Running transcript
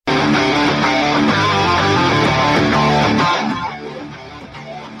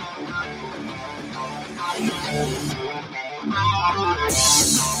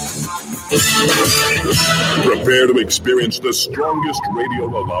Prepare to experience the strongest radio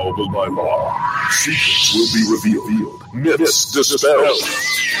allowable by law. Secrets will be revealed. Myths dispelled.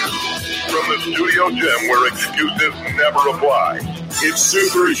 From the studio gym where excuses never apply, it's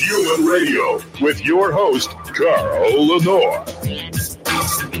Superhuman Radio with your host, Carl Lenore.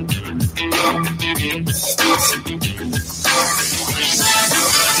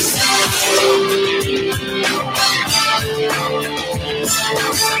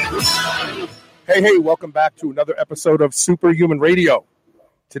 Hey, welcome back to another episode of Superhuman Radio.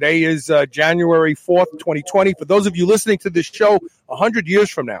 Today is January 4th, 2020. For those of you listening to this show 100 years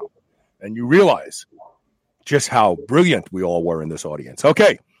from now, and you realize just how brilliant we all were in this audience.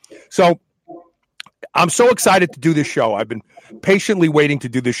 Okay, so I'm so excited to do this show. I've been patiently waiting to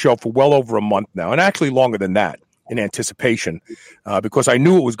do this show for well over a month now, and actually longer than that in anticipation, because I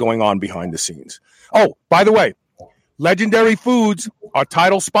knew what was going on behind the scenes. Oh, by the way, Legendary Foods, our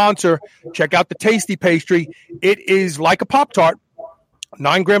title sponsor. Check out the tasty pastry. It is like a Pop-Tart,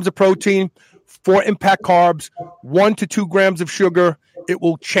 9 grams of protein, 4 impact carbs, 1 to 2 grams of sugar. It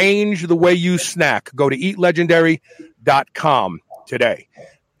will change the way you snack. Go to eatlegendary.com today.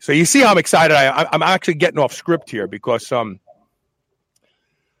 So you see how I'm excited. I'm actually getting off script here because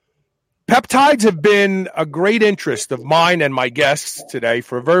peptides have been a great interest of mine and my guests today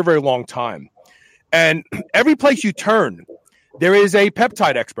for a very, very long time. And every place you turn, there is a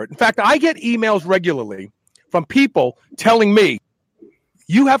peptide expert. In fact, I get emails regularly from people telling me,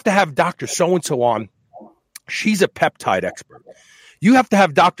 you have to have Dr. So-and-so on. She's a peptide expert. You have to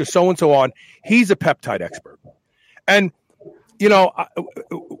have Dr. So-and-so on. He's a peptide expert. And, you know,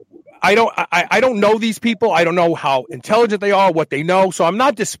 I don't know these people. I don't know how intelligent they are, what they know. So I'm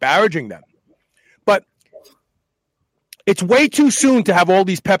not disparaging them. But it's way too soon to have all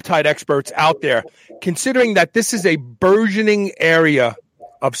these peptide experts out there, considering that this is a burgeoning area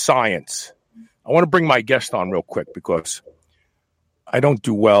of science. I want to bring my guest on real quick because I don't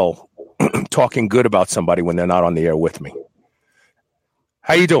do well talking good about somebody when they're not on the air with me.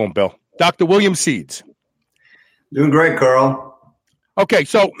 How you doing, Bill? Dr. William Seeds. Doing great, Carl. Okay,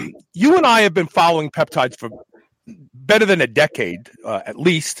 so you and I have been following peptides for better than a decade, at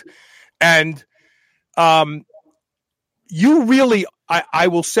least. And you really, I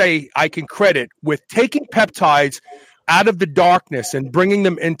will say, I can credit with taking peptides out of the darkness and bringing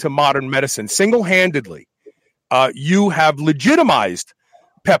them into modern medicine single-handedly. You have legitimized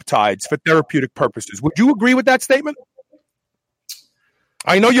peptides for therapeutic purposes. Would you agree with that statement?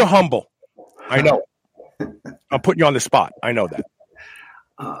 I know you're humble. I know. I'm putting you on the spot. I know that.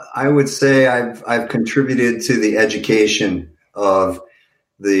 I would say I've contributed to the education of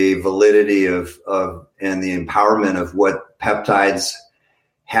the validity of and the empowerment of what peptides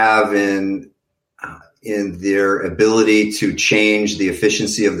have in their ability to change the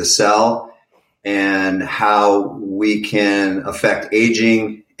efficiency of the cell and how we can affect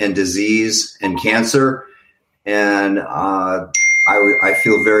aging and disease and cancer. And I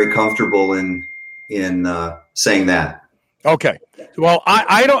feel very comfortable in saying that. Okay. Well,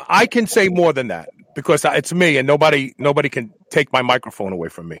 I can say more than that because it's me and nobody can take my microphone away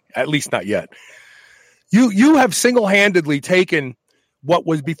from me, at least not yet. You have single-handedly taken what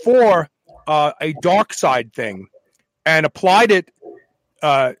was before a dark side thing and applied it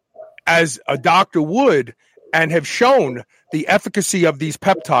as a doctor would and have shown the efficacy of these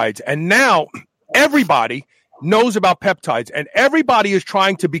peptides. And now everybody knows about peptides and everybody is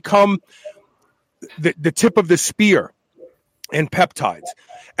trying to become the tip of the spear in peptides.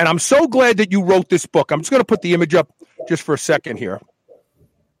 And I'm so glad that you wrote this book. I'm just going to put the image up just for a second here.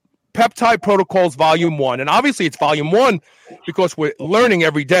 Peptide Protocols, Volume 1. And obviously it's Volume 1 because we're learning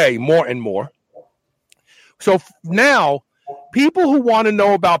every day more and more. So now, people who want to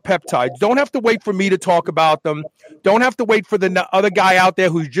know about peptides don't have to wait for me to talk about them. Don't have to wait for the other guy out there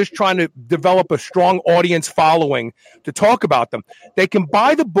who's just trying to develop a strong audience following to talk about them. They can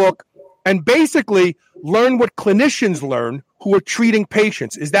buy the book and basically learn what clinicians learn who are treating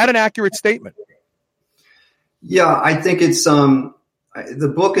patients. Is that an accurate statement? Yeah, I think it's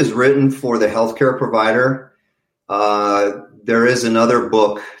the book is written for the healthcare provider. There is another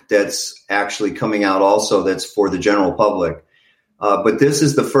book that's actually coming out also that's for the general public. But this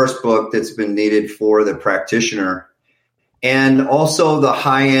is the first book that's been needed for the practitioner and also the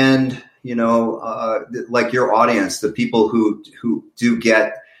high end, like your audience, the people who do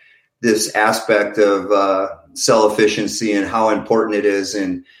get this aspect of cell efficiency and how important it is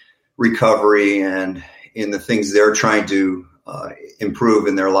in recovery and in the things they're trying to improve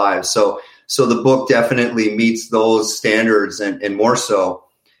in their lives. So the book definitely meets those standards and more so.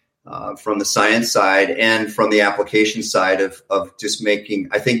 from the science side and from the application side of just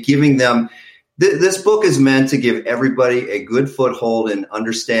giving them. This book is meant to give everybody a good foothold in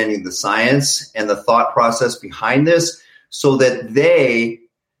understanding the science and the thought process behind this, so that they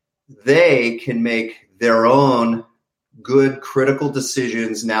can make their own good critical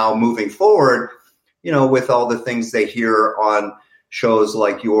decisions now moving forward, with all the things they hear on shows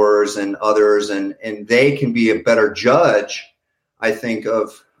like yours and others, and they can be a better judge, I think,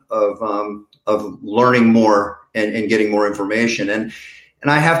 of learning more and getting more information. And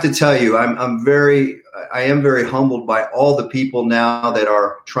I have to tell you, I am very humbled by all the people now that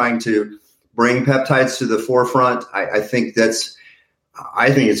are trying to bring peptides to the forefront. I think it's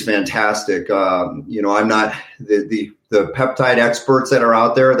fantastic. I'm not the peptide experts that are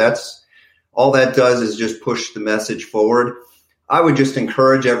out there. That's all that does is just push the message forward. I would just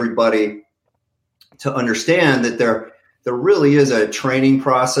encourage everybody to understand that there really is a training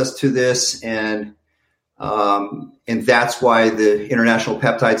process to this, and that's why the International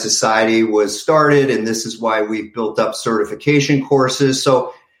Peptide Society was started, and this is why we've built up certification courses.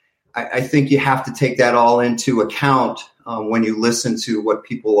 So I think you have to take that all into account when you listen to what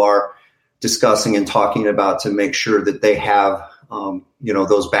people are discussing and talking about, to make sure that they have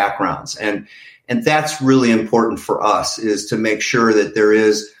those backgrounds. And that's really important for us, is to make sure that there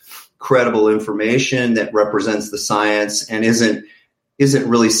is credible information that represents the science and isn't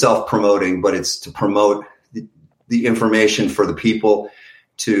really self-promoting, but it's to promote the information for the people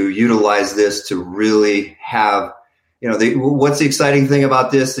to utilize this to really have, what's the exciting thing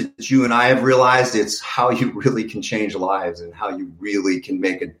about this that you and I have realized? It's how you really can change lives and how you really can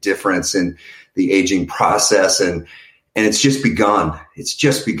make a difference in the aging process. And it's just begun. It's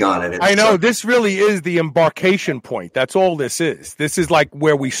just begun. And I know this really is the embarkation point. That's all this is. This is like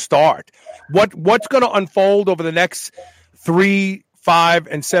where we start. What's going to unfold over the next 3, 5,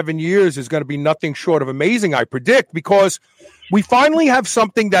 and 7 years is going to be nothing short of amazing, I predict, because we finally have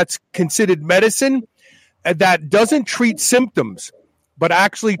something that's considered medicine that doesn't treat symptoms, but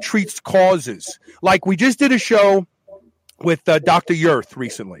actually treats causes. Like we just did a show with Dr. Yurth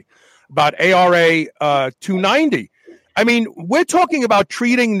recently about ARA 290. I mean, we're talking about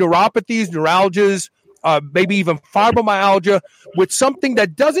treating neuropathies, neuralgias, maybe even fibromyalgia with something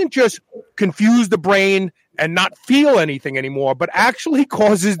that doesn't just confuse the brain and not feel anything anymore, but actually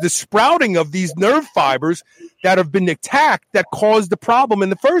causes the sprouting of these nerve fibers that have been attacked that caused the problem in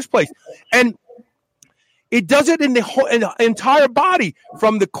the first place. And it does it in the entire body,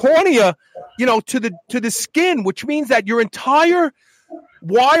 from the cornea, to the skin, which means that your entire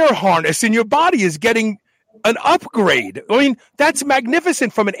wire harness in your body is getting an upgrade. I mean, that's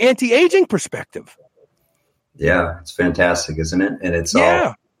magnificent from an anti-aging perspective. Yeah, it's fantastic, isn't it? And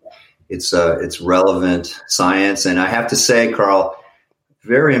it's relevant science. And I have to say, Carl,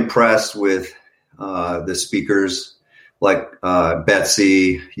 very impressed with the speakers like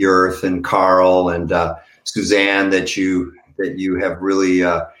Betsy, Yurth, and Carl, and Suzanne that you have really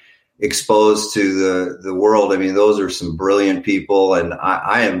exposed to the world. I mean, those are some brilliant people, and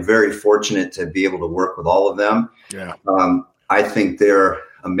I am very fortunate to be able to work with all of them. Yeah. I think they're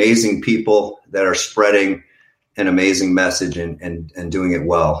amazing people that are spreading an amazing message and doing it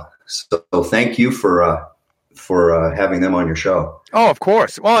well. So thank you for having them on your show. Oh, of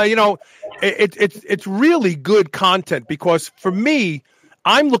course. Well, it's really good content, because for me,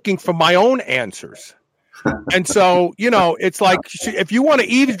 I'm looking for my own answers. And so, it's like, if you want to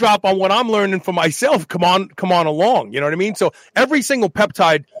eavesdrop on what I'm learning for myself, come on along. You know what I mean? So every single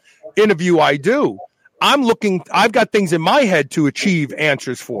peptide interview I do, I've got things in my head to achieve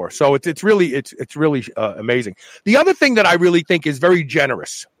answers for. So it's really amazing. The other thing that I really think is very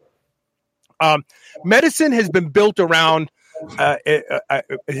generous. Medicine has been built around,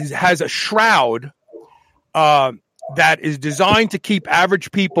 it has a shroud that is designed to keep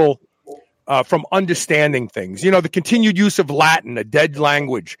average people from understanding things. The continued use of Latin, a dead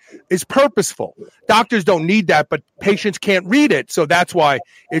language, is purposeful. Doctors don't need that, but patients can't read it, so that's why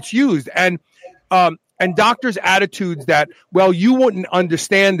it's used. And doctors' attitudes that, well, you wouldn't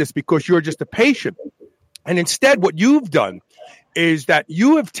understand this because you're just a patient. And instead, what you've done is that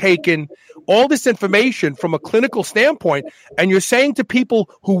you have taken all this information from a clinical standpoint, and you're saying to people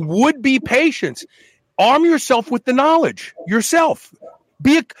who would be patients, arm yourself with the knowledge yourself.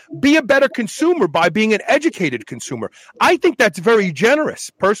 Be a better consumer by being an educated consumer. I think that's very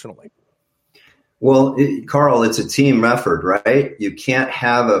generous, personally. Well, Carl, it's a team effort, right? You can't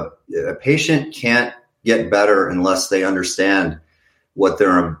have a patient can't get better unless they understand what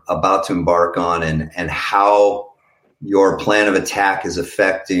they're about to embark on and how your plan of attack is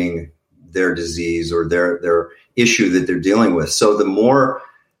affecting their disease or their issue that they're dealing with. So the more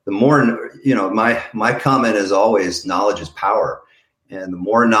the more, my comment is always knowledge is power. And the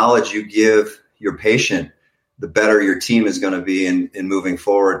more knowledge you give your patient, the better your team is going to be in moving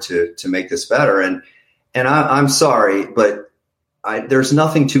forward to make this better. And I'm sorry, but there's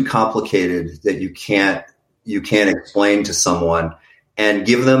nothing too complicated that you can't explain to someone and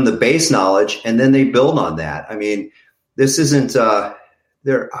give them the base knowledge, and then they build on that. I mean, this isn't I'm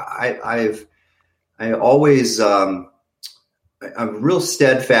real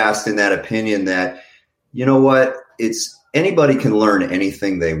steadfast in that opinion that, you know what, anybody can learn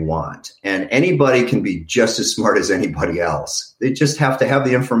anything they want, and anybody can be just as smart as anybody else. They just have to have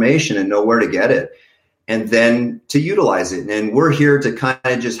the information and know where to get it and then to utilize it. And we're here to kind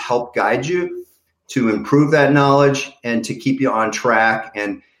of just help guide you to improve that knowledge and to keep you on track.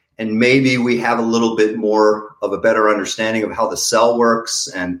 And maybe we have a little bit more of a better understanding of how the cell works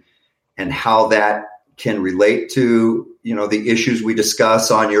and how that can relate to, the issues we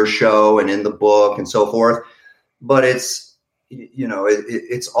discuss on your show and in the book and so forth. But it's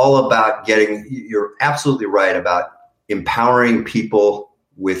all about you're absolutely right about empowering people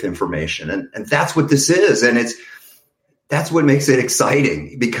with information. And that's what this is. And that's what makes it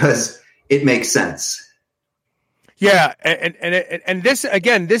exciting, because it makes sense. Yeah. And this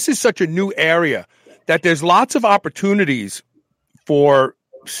is such a new area that there's lots of opportunities for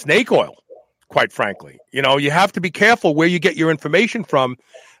snake oil, quite frankly. You have to be careful where you get your information from,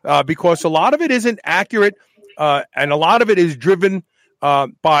 because a lot of it isn't accurate. And a lot of it is driven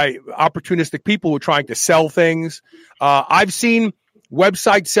by opportunistic people who are trying to sell things. I've seen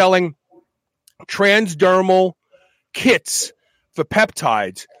websites selling transdermal kits for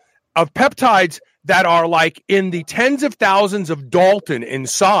peptides that are like in the tens of thousands of Dalton in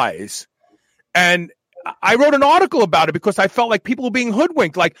size. And I wrote an article about it because I felt like people were being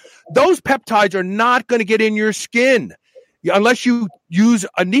hoodwinked. Like, those peptides are not going to get in your skin unless you use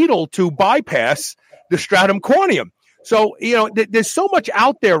a needle to bypass the stratum corneum. So, there's so much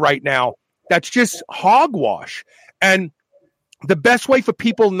out there right now that's just hogwash. And the best way for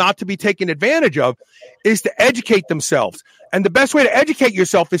people not to be taken advantage of is to educate themselves. And the best way to educate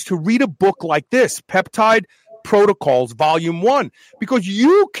yourself is to read a book like this, Peptide Protocols, Volume 1, because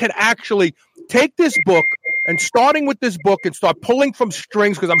you can actually take this book and starting with this book and start pulling from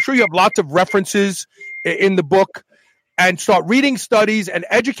strings, because I'm sure you have lots of references in the book, and start reading studies and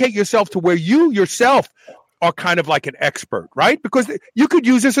educate yourself to where you yourself are kind of like an expert, right? Because you could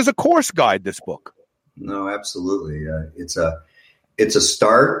use this as a course guide, this book. No, absolutely. It's a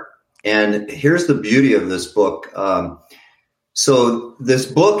start. And here's the beauty of this book. So this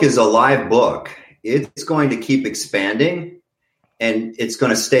book is a live book. It's going to keep expanding, and it's going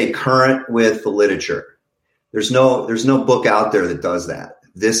to stay current with the literature. There's no book out there that does that.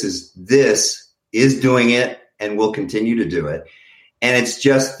 This is doing it, and will continue to do it. And it's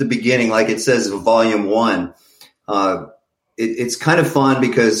just the beginning. Like it says, Volume 1. It's kind of fun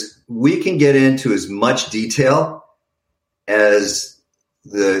because we can get into as much detail as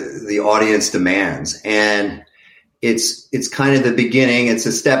the audience demands. And it's kind of the beginning. It's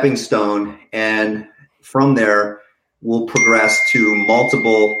a stepping stone. And from there, we'll progress to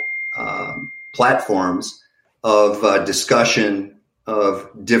multiple platforms of discussion of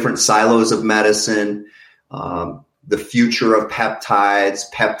different silos of medicine, the future of peptides,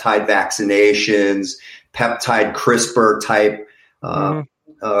 peptide vaccinations, peptide CRISPR type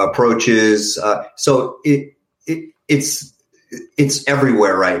approaches. So it's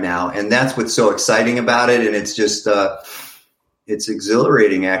everywhere right now, and that's what's so exciting about it. And it's just it's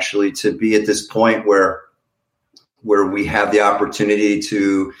exhilarating actually to be at this point where we have the opportunity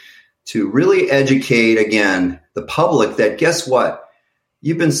to really educate again the public that, guess what?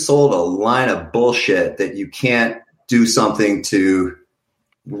 You've been sold a line of bullshit that you can't do something to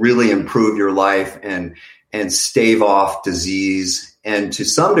really improve your life and stave off disease, and to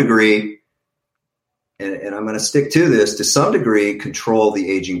some degree, and I'm going to stick to this, to some degree, control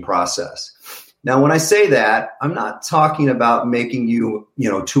the aging process. Now, when I say that, I'm not talking about making you,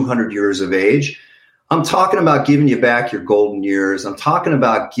 200 years of age. I'm talking about giving you back your golden years. I'm talking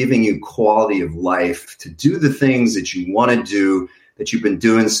about giving you quality of life to do the things that you want to do, that you've been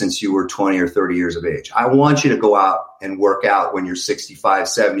doing since you were 20 or 30 years of age. I want you to go out and work out when you're 65,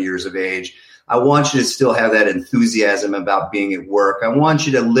 70 years of age. I want you to still have that enthusiasm about being at work. I want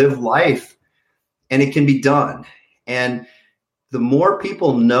you to live life, and it can be done. And the more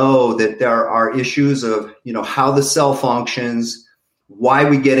people know that there are issues of, how the cell functions, why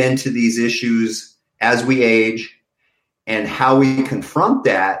we get into these issues as we age, and how we confront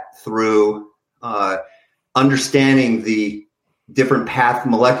that through understanding the different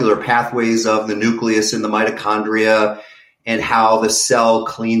molecular pathways of the nucleus in the mitochondria, and how the cell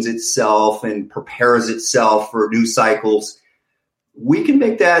cleans itself and prepares itself for new cycles. We can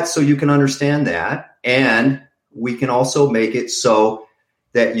make that so you can understand that. And we can also make it so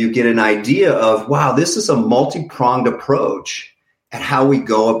that you get an idea of, wow, this is a multi-pronged approach at how we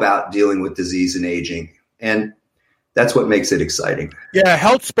go about dealing with disease and aging. And that's what makes it exciting. Yeah,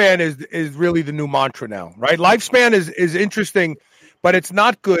 health span is really the new mantra now, right? Lifespan is interesting, but it's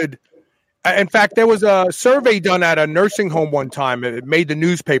not good. In fact, there was a survey done at a nursing home one time. It made the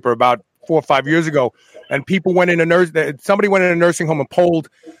newspaper about 4 or 5 years ago, and people went in somebody went in a nursing home and polled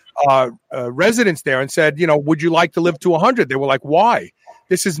residents there and said, would you like to live to 100? They were like, why?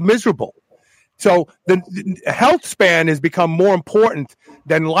 This is miserable. So the health span has become more important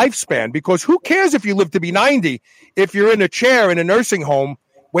than lifespan, because who cares if you live to be 90 if you're in a chair in a nursing home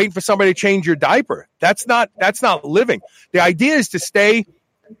waiting for somebody to change your diaper? That's not living. The idea is to stay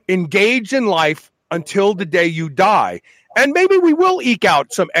engaged in life until the day you die. And maybe we will eke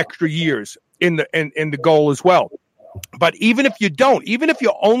out some extra years in the goal as well. But even if you don't, even if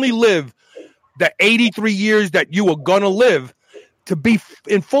you only live the 83 years that you are going to live, to be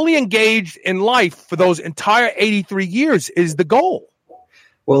fully engaged in life for those entire 83 years is the goal.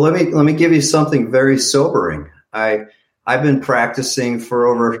 Well, let me give you something very sobering. I've been practicing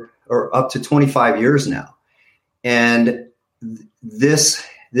for up to 25 years now. And this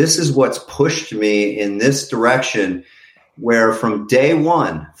is what's pushed me in this direction, where from day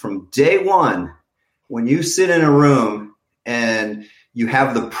one, when you sit in a room and you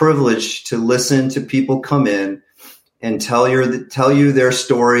have the privilege to listen to people come in and tell you their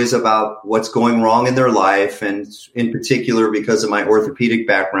stories about what's going wrong in their life, and in particular, because of my orthopedic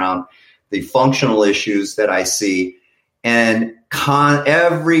background, the functional issues that I see. And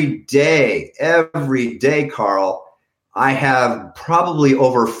every day, Carl, I have probably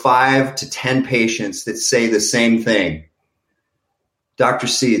over 5 to 10 patients that say the same thing. Dr.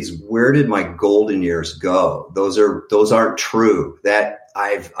 Seeds, where did my golden years go? Those aren't true. That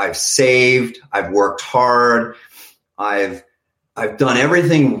I've saved, I've worked hard, I've done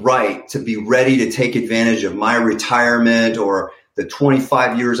everything right to be ready to take advantage of my retirement or the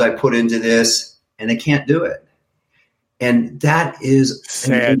 25 years I put into this, and they can't do it. And that is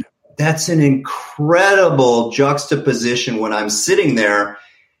sad. That's an incredible juxtaposition when I'm sitting there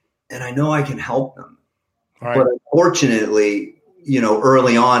and I know I can help them. Right. But unfortunately,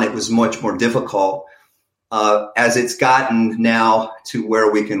 early on, it was much more difficult. As it's gotten now to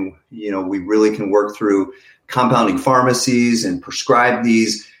where we can, we really can work through compounding pharmacies and prescribe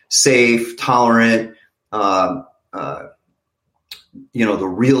these safe, tolerant, the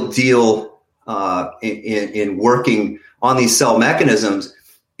real deal in working on these cell mechanisms.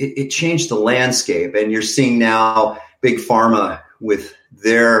 It changed the landscape, and you're seeing now big pharma with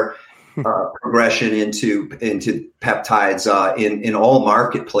their progression into peptides in all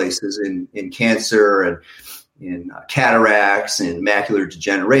marketplaces, in cancer and in cataracts and macular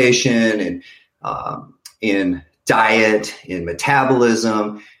degeneration and in diet, in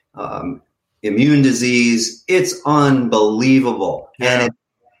metabolism, immune disease. It's unbelievable. Yeah.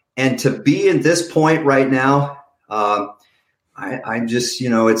 And to be at this point right now, I just,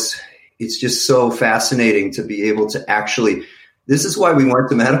 it's just so fascinating to be able to actually, this is why we went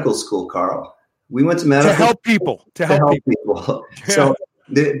to medical school, Carl. We went to medical to help people. Yeah. So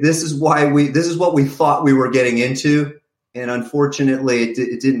this is what we thought we were getting into. And unfortunately,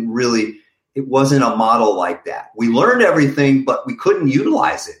 it wasn't a model like that. We learned everything, but we couldn't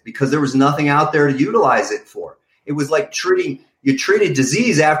utilize it because there was nothing out there to utilize it for. It was like you treated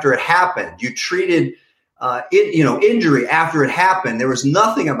disease after it happened. You treated injury after it happened. There was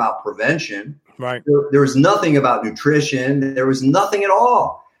nothing about prevention. Right. There was nothing about nutrition. There was nothing at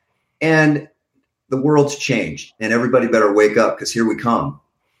all. And the world's changed, and everybody better wake up because here we come.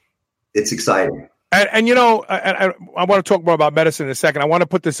 It's exciting. And I want to talk more about medicine in a second. I want to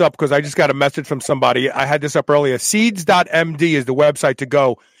put this up because I just got a message from somebody. I had this up earlier. Seeds.md is the website to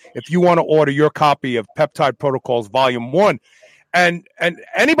go if you want to order your copy of Peptide Protocols Volume 1. And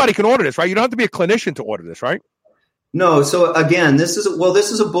anybody can order this, right? You don't have to be a clinician to order this, right? No. So again, this is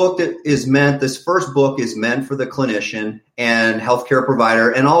a book that is meant, this first book is meant for the clinician and healthcare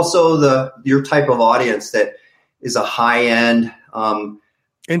provider, and also your type of audience that is a high-end,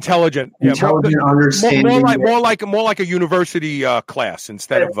 intelligent understanding, more like a university class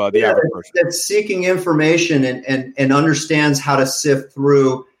instead of the average person that's seeking information and understands how to sift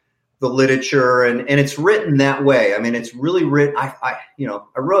through the literature, and it's written that way. I mean, it's really written. I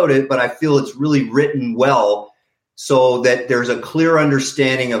wrote it, but I feel it's really written well so that there's a clear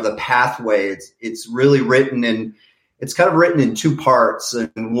understanding of the pathway. It's really written it's kind of written in two parts,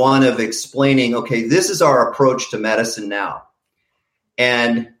 and one of explaining, okay, this is our approach to medicine now.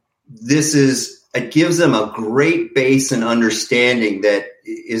 And it gives them a great base and understanding that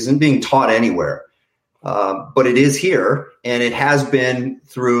isn't being taught anywhere. But it is here, and it has been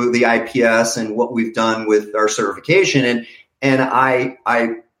through the IPS and what we've done with our certification. And I'm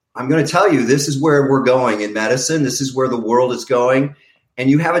going to tell you, this is where we're going in medicine. This is where the world is going. And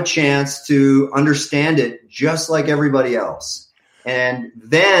you have a chance to understand it just like everybody else. And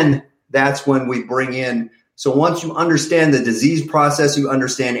then that's when we bring in. So once you understand the disease process, you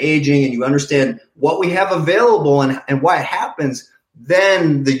understand aging, and you understand what we have available and why it happens,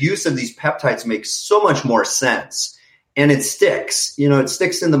 then the use of these peptides makes so much more sense. And it sticks. It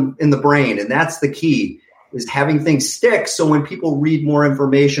sticks in the brain. And that's the key, is having things stick. So when people read more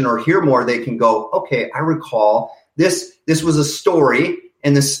information or hear more, they can go, okay, I recall this was a story,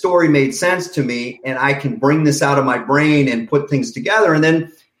 and the story made sense to me, and I can bring this out of my brain and put things together. And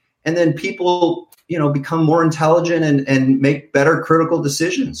then people, become more intelligent and make better critical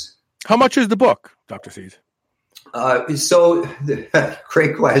decisions. How much is the book, Dr. Seeds? So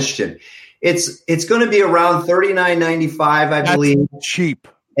great question. It's going to be around $39.95, I believe. Cheap.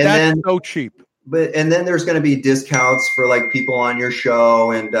 And That's so cheap. And then there's going to be discounts for like people on your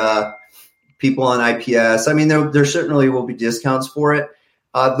show and people on IPS. I mean, there certainly will be discounts for it.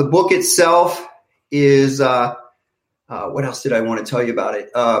 The book itself is what else did I want to tell you about it?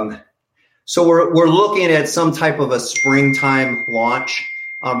 So we're looking at some type of a springtime launch.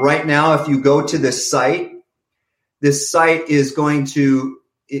 Right now, if you go to this site is going to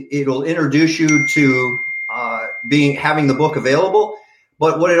it'll introduce you to having the book available.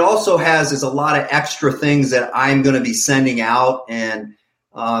 But what it also has is a lot of extra things that I'm going to be sending out, and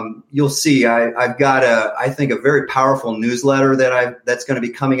you'll see. I've got I think a very powerful newsletter that's going to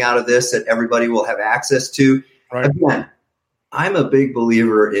be coming out of this that everybody will have access to. Right. Again, I'm a big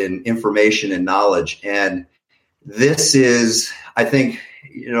believer in information and knowledge, and this is, I think,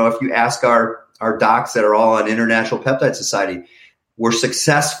 if you ask our docs that are all on International Peptide Society, we're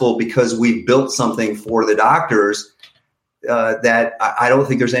successful because we've built something for the doctors that I don't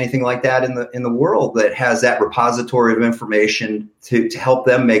think there's anything like that in the world that has that repository of information to help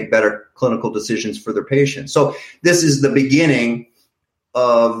them make better clinical decisions for their patients. So this is the beginning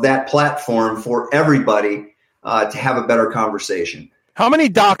of that platform for everybody to have a better conversation. How many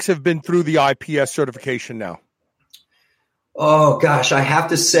docs have been through the IPS certification now? Oh gosh, I have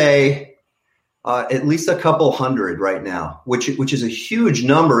to say at least a couple hundred right now, which is a huge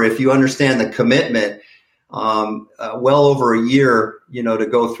number if you understand the commitment. Well over a year, to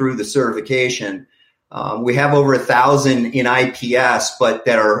go through the certification. We have over 1,000 in IPS, but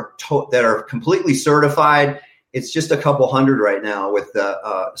that are completely certified. It's just a couple hundred right now with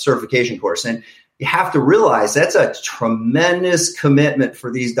the certification course. And you have to realize that's a tremendous commitment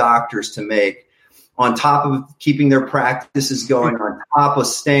for these doctors to make, on top of keeping their practices going, on top of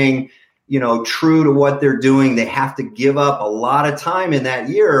staying, true to what they're doing. They have to give up a lot of time in that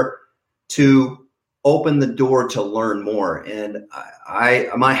year to open the door to learn more. And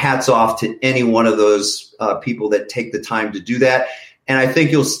my hat's off to any one of those people that take the time to do that. And I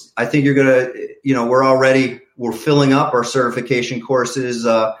think you're going to, we're filling up our certification courses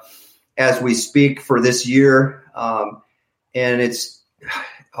as we speak for this year. And it's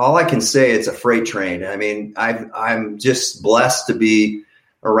all I can say, it's a freight train. I mean, I'm just blessed to be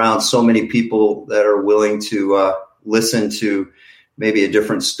around so many people that are willing to listen to maybe a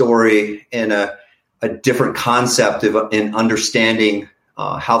different story and a different concept in understanding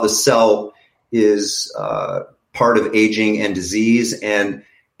how the cell is part of aging and disease, and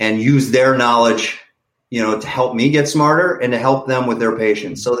use their knowledge, to help me get smarter and to help them with their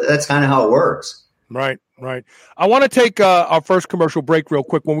patients. So that's kind of how it works. Right. I want to take our first commercial break real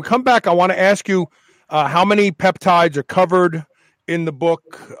quick. When we come back, I want to ask you how many peptides are covered in the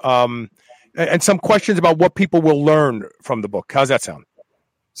book, and some questions about what people will learn from the book. How's that sound?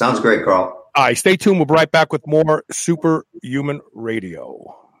 Sounds great, Carl. All right, stay tuned. We'll be right back with more Superhuman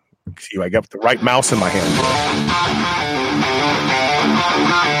Radio. See, I got the right mouse in my hand.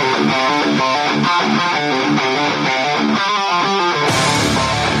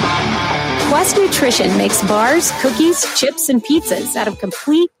 Quest Nutrition makes bars, cookies, chips, and pizzas out of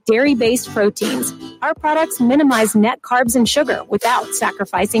complete dairy-based proteins. Our products minimize net carbs and sugar without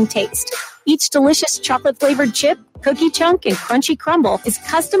sacrificing taste. Each delicious chocolate-flavored chip Cookie Chunk and Crunchy Crumble is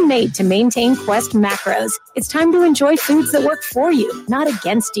custom made to maintain Quest macros. It's time to enjoy foods that work for you, not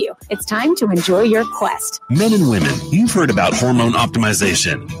against you. It's time to enjoy your Quest. Men and women, you've heard about hormone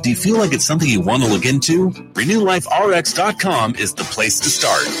optimization. Do you feel like it's something you want to look into? RenewLifeRx.com is the place to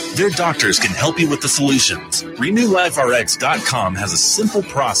start. Their doctors can help you with the solutions. RenewLifeRx.com has a simple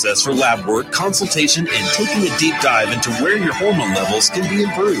process for lab work, consultation, and taking a deep dive into where your hormone levels can be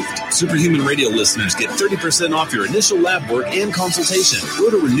improved. Superhuman Radio listeners get 30% off your initial lab work and consultation. Go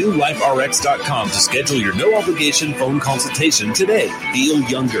to RenewLifeRx.com to schedule your no-obligation phone consultation today. Feel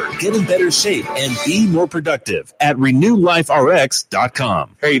younger, get in better shape, and be more productive at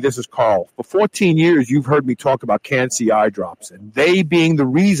RenewLifeRx.com. Hey, this is Carl. For 14 years, you've heard me talk about Can-C eye drops, and they being the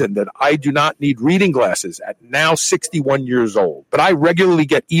reason that I do not need reading glasses at now 61 years old. But I regularly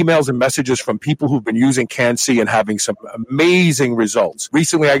get emails and messages from people who've been using Can-C and having some amazing results.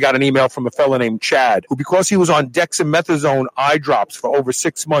 Recently, I got an email from a fellow named Chad, who, because he was on dexamethasone eye drops for over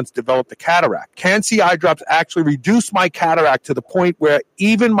 6 months, developed a cataract. Can-C eye drops actually reduced my cataract to the point where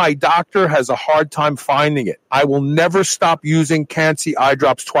even my doctor has a hard time finding it. I will never stop using Can-C eye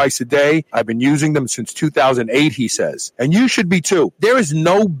drops twice a day. I've been using them since 2008, he says. And you should be too. There is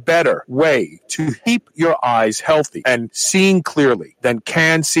no better way to keep your eyes healthy and seeing clearly than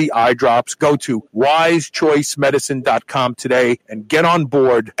Can-C eye drops. Go to wisechoicemedicine.com today and get on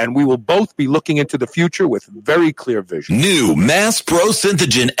board, and we will both be looking into the future with very clear vision. New Mass Pro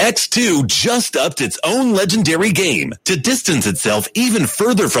Synthogen X2 just upped its own legendary game. To distance itself even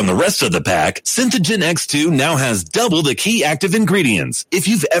further from the rest of the pack, Synthogen X2 now has double the key active ingredients. If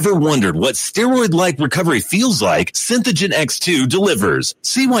you've ever wondered what steroid-like recovery feels like, Synthogen X2 delivers.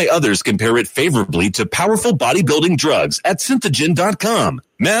 See why others compare it favorably to powerful bodybuilding drugs at Synthogen.com.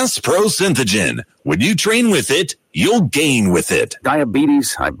 Mass Pro Synthogen. When you train with it, you'll gain with it.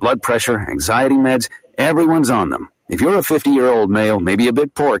 Diabetes, high blood pressure, anxiety meds, everyone's on them. If you're a 50-year-old male, maybe a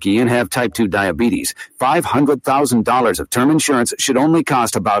bit porky, and have type 2 diabetes, $500,000 of term insurance should only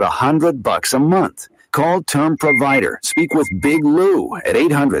cost about $100 a month. Call Term Provider. Speak with Big Lou at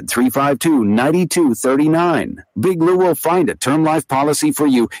 800-352-9239. Big Lou will find a term life policy for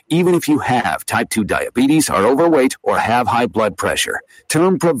you, even if you have type 2 diabetes, are overweight, or have high blood pressure.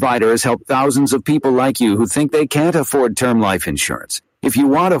 Term Provider has helped thousands of people like you who think they can't afford term life insurance. If you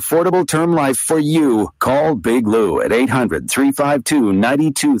want affordable term life for you, call Big Lou at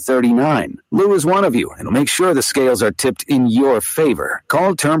 800-352-9239. Lou is one of you, and will make sure the scales are tipped in your favor.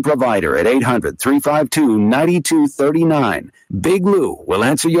 Call Term Provider at 800-352-9239. Big Lou will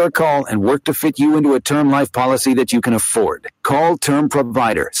answer your call and work to fit you into a term life policy that you can afford. Call Term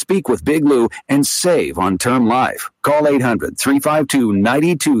Provider, speak with Big Lou, and save on term life. Call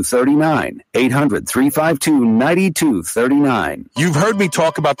 800-352-9239. 800-352-9239. You've heard me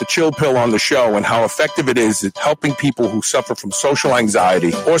talk about the chill pill on the show and how effective it is at helping people who suffer from social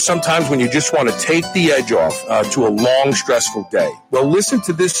anxiety, or sometimes when you just want to take the edge off to a long, stressful day. Well, listen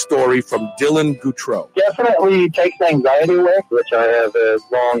to this story from Dylan Goutreau. Definitely takes anxiety away, which I have a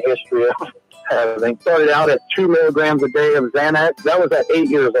long history of. having. Started out at 2 milligrams a day of Xanax. That was at 8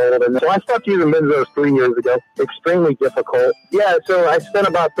 years old. And so I stopped using benzos 3 years ago. Extremely difficult. Yeah, so I spent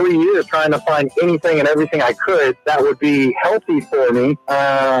about 3 years trying to find anything and everything I could that would be healthy for me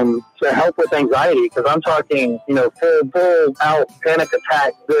to help with anxiety. Because I'm talking, full out panic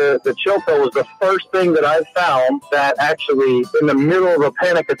attack. The chill pill was the first thing that I found that actually in the middle of a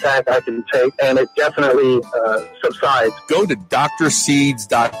panic attack I can take, and it definitely subsides. Go to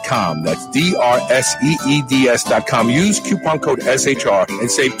drseeds.com. That's DRSEEDS.com. Use coupon code SHR and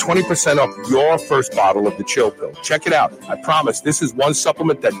save 20% off your first bottle of the chill pill. Check it out. I promise this is one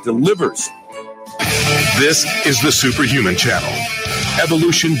supplement that delivers. This is the Superhuman Channel.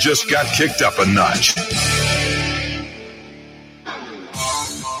 Evolution just got kicked up a notch.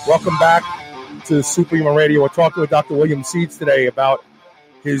 Welcome back to Superhuman Radio. We're talking with Dr. William Seeds today about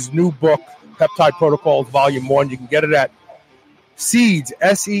his new book, Peptide Protocols, Volume 1. You can get it at Seeds,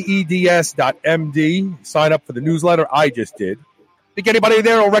 SEEDS.MD. Sign up for the newsletter. I just did. Think anybody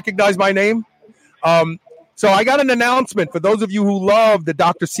there will recognize my name? So I got an announcement for those of you who love the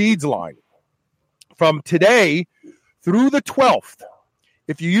Dr. Seeds line. From today through the 12th,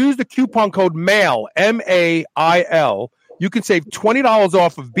 if you use the coupon code MAIL, M-A-I-L, you can save $20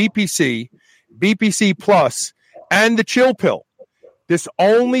 off of BPC, BPC Plus, and the chill pill. This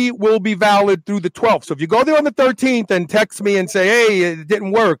only will be valid through the 12th. So if you go there on the 13th and text me and say, hey, it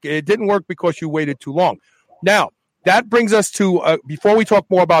didn't work because you waited too long. Now, that brings us to, before we talk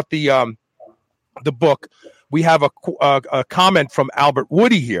more about the book, we have a comment from Albert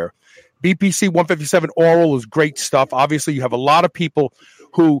Woody here. BPC 157 oral is great stuff. Obviously, you have a lot of people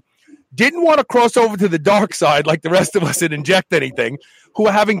who didn't want to cross over to the dark side like the rest of us and inject anything, who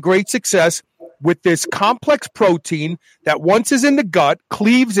are having great success with this complex protein that once is in the gut,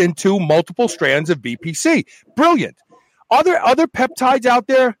 cleaves into multiple strands of BPC. Brilliant. Are there other peptides out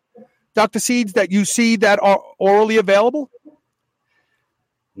there, Dr. Seeds, that you see that are orally available?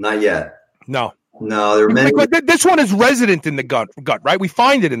 Not yet. No, there are many. This one is resident in the gut, right? We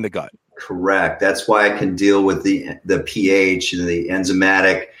find it in the gut. Correct. That's why I can deal with the pH and the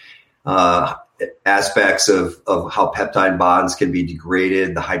enzymatic aspects of how peptide bonds can be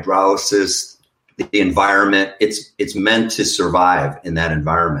degraded, the hydrolysis, the environment. It's meant to survive in that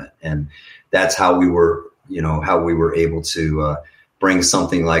environment, and that's how we were able to bring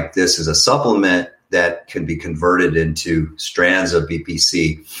something like this as a supplement that can be converted into strands of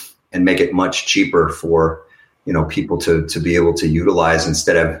BPC and make it much cheaper for people to be able to utilize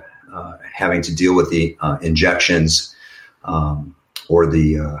instead of having to deal with the injections or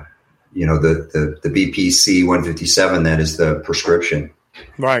the BPC 157 that is the prescription.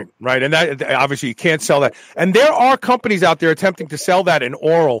 Right. And that obviously you can't sell that. And there are companies out there attempting to sell that in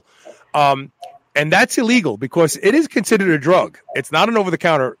oral, and that's illegal because it is considered a drug. It's not an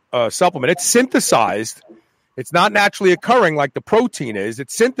over-the-counter supplement. It's synthesized. It's not naturally occurring like the protein is.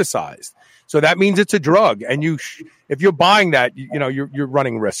 It's synthesized. So that means it's a drug. And if you're buying that, you're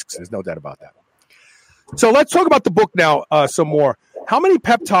running risks. There's no doubt about that. So let's talk about the book now some more. How many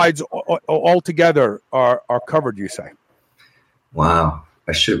peptides altogether are covered, you say? Wow.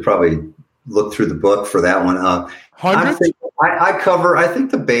 I should probably look through the book for that one. Hundreds? I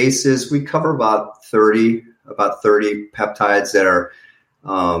think the base is we cover about 30 peptides that are,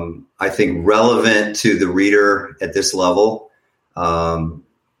 I think, relevant to the reader at this level.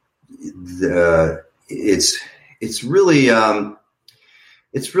 It's really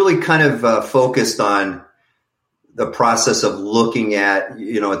kind of focused on the process of looking at,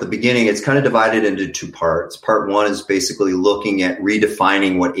 at the beginning, it's kind of divided into two parts. Part one is basically looking at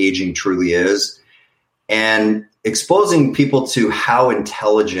redefining what aging truly is and exposing people to how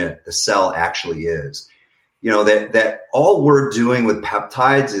intelligent the cell actually is. That all we're doing with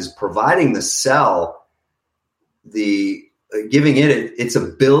peptides is providing the cell giving it its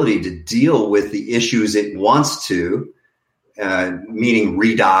ability to deal with the issues it wants to, meaning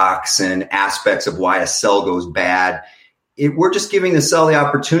redox and aspects of why a cell goes bad. We're just giving the cell the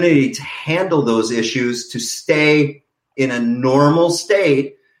opportunity to handle those issues, to stay in a normal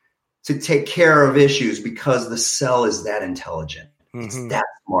state, to take care of issues because the cell is that intelligent. Mm-hmm. It's that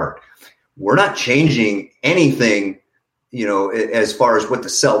smart. We're not changing anything, as far as what the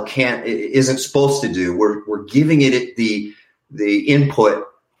cell isn't supposed to do. We're giving it the input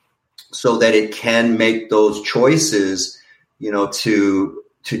so that it can make those choices,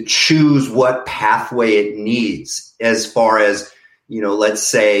 to choose what pathway it needs as far as, let's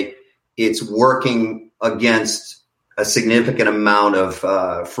say it's working against a significant amount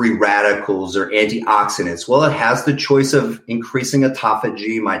of free radicals or antioxidants. Well, it has the choice of increasing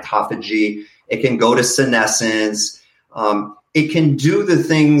autophagy, mitophagy. It can go to senescence. It can do the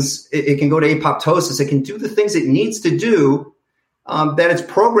things, it can go to apoptosis. It can do the things it needs to do that it's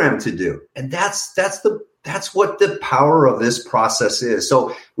programmed to do. And that's what the power of this process is.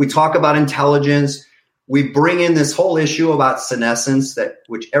 So we talk about intelligence. We bring in this whole issue about senescence,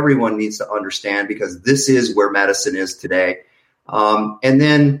 which everyone needs to understand because this is where medicine is today. And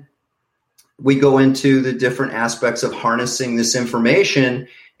then we go into the different aspects of harnessing this information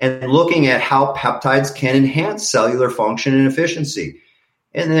and looking at how peptides can enhance cellular function and efficiency.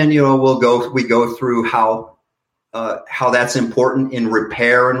 And then, we go through how that's important in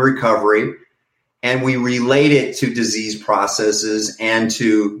repair and recovery. And we relate it to disease processes and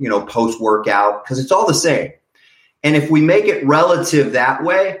to, post-workout, because it's all the same. And if we make it relative that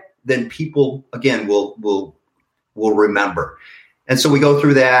way, then people, again, will remember. And so we go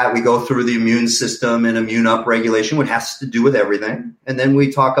through that. We go through the immune system and immune upregulation, which has to do with everything. And then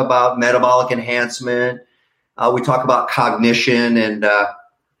we talk about metabolic enhancement. We talk about cognition and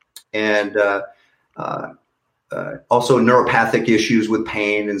also neuropathic issues with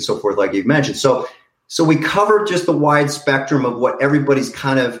pain and so forth, like you've mentioned. So we cover just the wide spectrum of what everybody's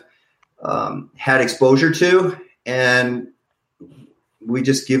kind of had exposure to, and we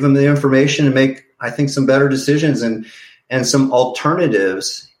just give them the information and make, I think, some better decisions and some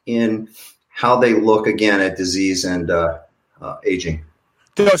alternatives in how they look again at disease and aging.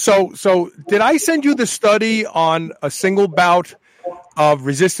 So did I send you the study on a single bout of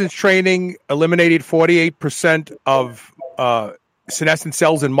resistance training eliminated 48% of senescent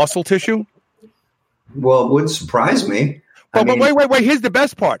cells in muscle tissue? Well, it wouldn't surprise me. But wait. Here's the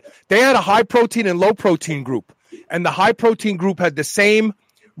best part. They had a high protein and low protein group. And the high protein group had the same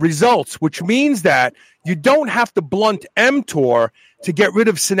results, which means that you don't have to blunt mTOR to get rid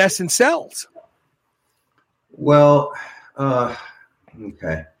of senescent cells. Well,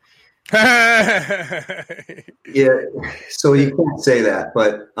 okay. Yeah, so you can't say that,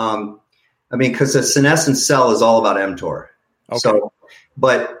 but because the senescent cell is all about mTOR. Okay. So,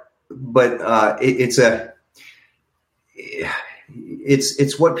 but it's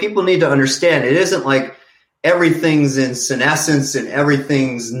what people need to understand. It isn't like everything's in senescence and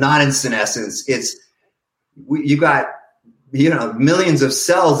everything's not in senescence. You got millions of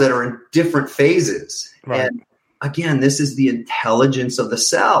cells that are in different phases. Right. And again, this is the intelligence of the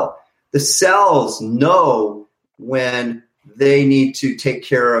cell. The cells know when they need to take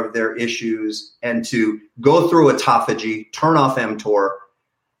care of their issues and to go through autophagy, turn off mTOR,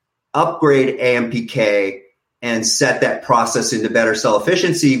 upgrade AMPK, and set that process into better cell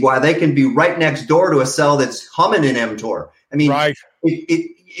efficiency while they can be right next door to a cell that's humming in mTOR. I mean, right.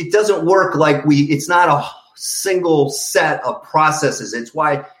 It doesn't work like it's not a single set of processes. It's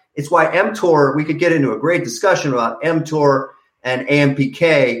why mTOR, we could get into a great discussion about mTOR and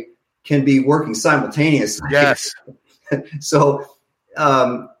AMPK can be working simultaneously. Yes. So,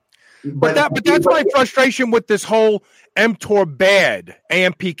 but that's my frustration with this whole mTOR bad,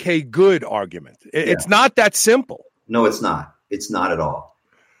 AMPK good argument. It's not that simple. No, it's not. It's not at all.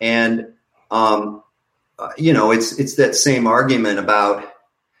 And, it's that same argument about,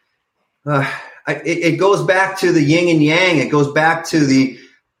 it goes back to the yin and yang. It goes back to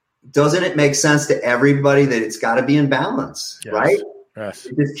doesn't it make sense to everybody that it's got to be in balance, yes. Right? Yes.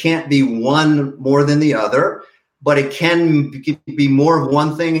 It just can't be one more than the other, but it can be more of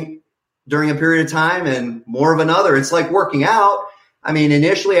one thing during a period of time and more of another. It's like working out. I mean,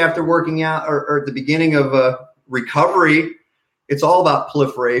 initially after working out or at the beginning of a recovery, it's all about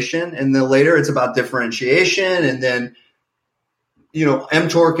proliferation. And then later it's about differentiation. And then,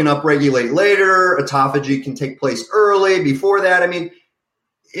 mTOR can upregulate later. Autophagy can take place early before that. I mean,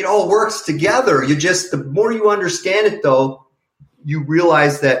 it all works together. The more you understand it though, you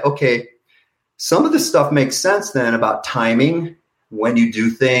realize that, okay, some of the stuff makes sense then about timing, when you do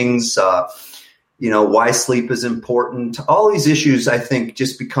things, why sleep is important. All these issues, I think,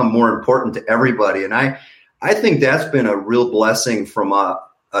 just become more important to everybody. And I think that's been a real blessing from a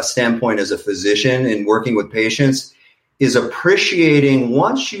standpoint as a physician in working with patients, is appreciating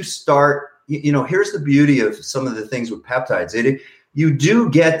once you start, here's the beauty of some of the things with peptides. You do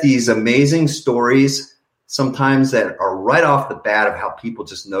get these amazing stories sometimes that are right off the bat of how people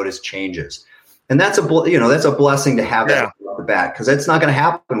just notice changes. And that's a blessing to have that off the bat, because that's not going to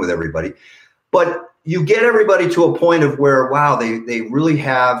happen with everybody. But you get everybody to a point of where, wow, they really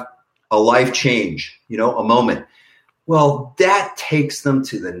have a life change, a moment. Well, that takes them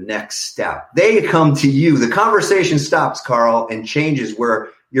to the next step. They come to you. The conversation stops, Carl, and changes where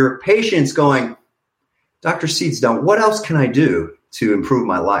your patient's going, Dr. Seedsdown, what else can I do to improve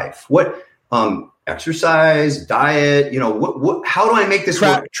my life? What exercise, diet, how do I make this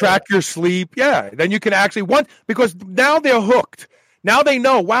work? Track your sleep. Yeah. Then you can actually because now they're hooked. Now they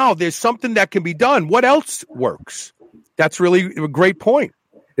know, wow, there's something that can be done. What else works? That's really a great point.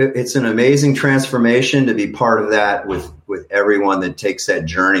 It's an amazing transformation to be part of that with everyone that takes that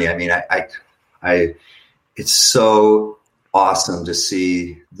journey. I mean, it's so awesome to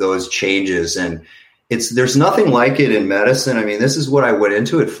see those changes, and there's nothing like it in medicine. I mean, this is what I went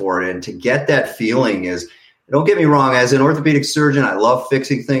into it for. And to get that feeling don't get me wrong, as an orthopedic surgeon, I love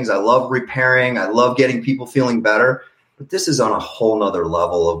fixing things. I love repairing. I love getting people feeling better. But this is on a whole nother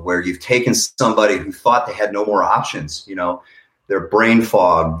level of where you've taken somebody who thought they had no more options, their brain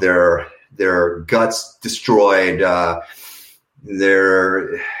fog, their guts destroyed,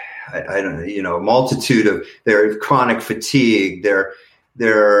 their multitude of their chronic fatigue,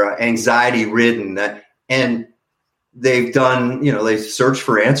 their anxiety ridden, and they've done, they've searched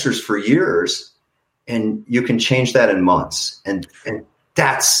for answers for years, and you can change that in months. And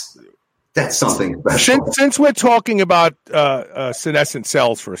that's something special. Since we're talking about senescent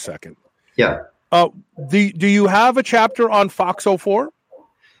cells for a second. Yeah. Do you have a chapter on FOXO4?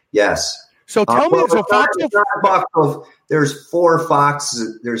 Yes. So tell me, FOXO4, there's four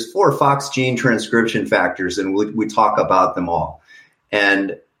FOX gene transcription factors, and we talk about them all.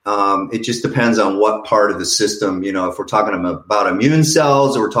 And it just depends on what part of the system, if we're talking about immune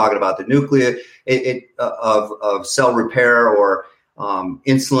cells, or we're talking about the nucleus of cell repair, or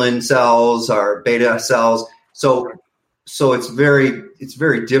insulin cells or beta cells. So it's very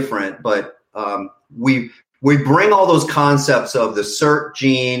different, but we bring all those concepts of the SERT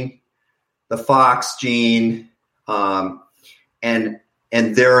gene, the FOX gene, and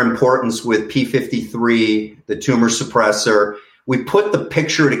their importance with P53, the tumor suppressor. we put the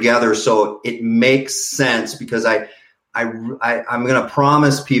picture together so it makes sense, because I'm going to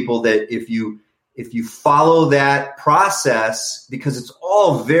promise people that if you follow that process, because it's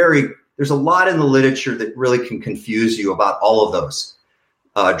all there's a lot in the literature that really can confuse you about all of those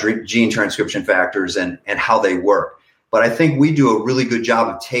gene transcription factors and how they work. But I think we do a really good job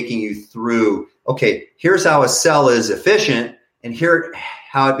of taking you through, okay, here's how a cell is efficient, and here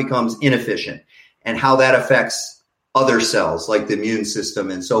how it becomes inefficient, and how that affects other cells like the immune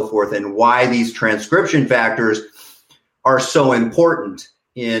system and so forth, and why these transcription factors are so important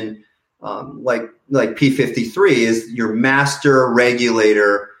in like P53 is your master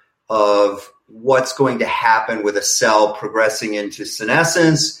regulator of what's going to happen with a cell progressing into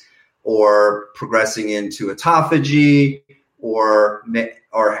senescence or progressing into autophagy or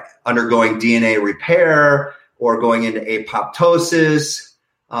undergoing DNA repair or going into apoptosis.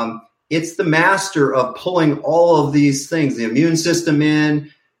 It's the master of pulling all of these things, the immune system in,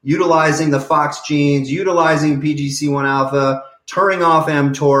 utilizing the FOX genes, utilizing PGC1 alpha, turning off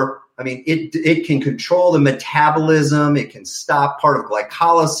mTOR. I mean, it can control the metabolism. It can stop part of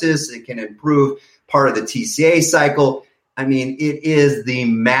glycolysis. It can improve part of the TCA cycle. I mean, it is the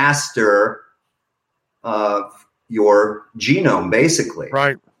master of your genome, basically.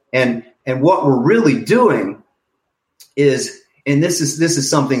 Right. And what we're really doing is, and this is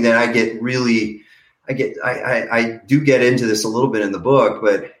something that I do get into this a little bit in the book,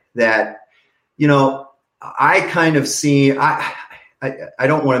 but that, I kind of see, I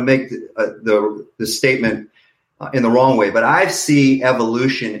don't want to make the statement in the wrong way, but I see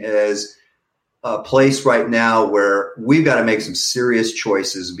evolution as a place right now where we've got to make some serious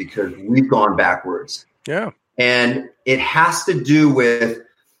choices because we've gone backwards. Yeah. And it has to do with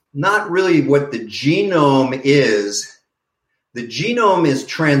not really what the genome is. The genome is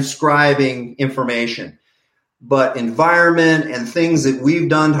transcribing information, but environment and things that we've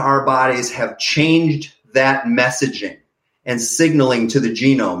done to our bodies have changed that messaging and signaling to the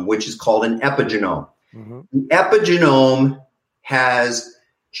genome, which is called an epigenome. Mm-hmm. The epigenome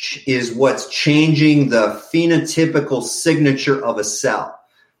is what's changing the phenotypical signature of a cell,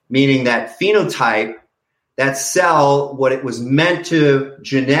 meaning that phenotype, that cell, what it was meant to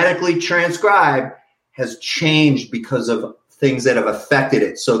genetically transcribe, has changed because of things that have affected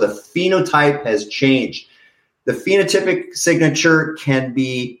it. So the phenotype has changed. The phenotypic signature can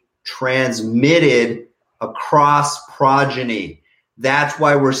be transmitted across progeny. That's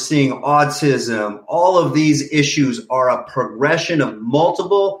why we're seeing autism. All of these issues are a progression of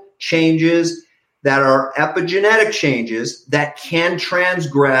multiple changes that are epigenetic changes that can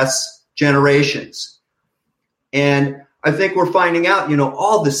transgress generations. And I think we're finding out,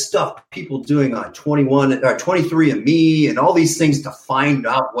 all this stuff people doing on 23andMe and all these things to find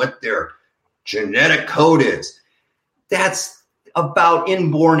out what their genetic code is. That's about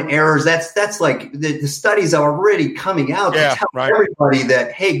inborn errors. That's like the studies are already coming out to tell everybody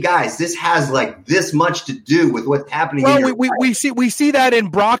that, hey guys, this has like this much to do with what's happening. Well, we see that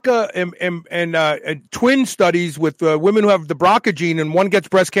in BRCA and twin studies with women who have the BRCA gene, and one gets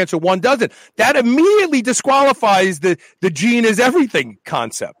breast cancer, one doesn't. That immediately disqualifies the gene is everything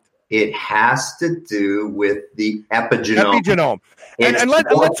concept. It has to do with the epigenome. And let's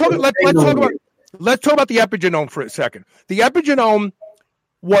talk about the epigenome for a second. The epigenome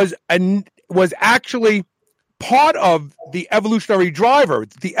was actually part of the evolutionary driver.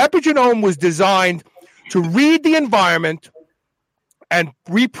 The epigenome was designed to read the environment and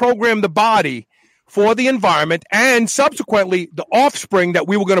reprogram the body for the environment, and subsequently the offspring that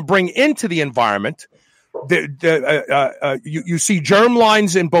we were going to bring into the environment. You see germ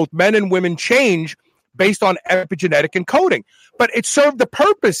lines in both men and women change based on epigenetic encoding. But it served the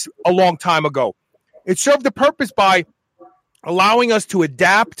purpose a long time ago. It served the purpose by allowing us to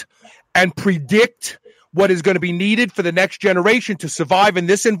adapt and predict what is going to be needed for the next generation to survive in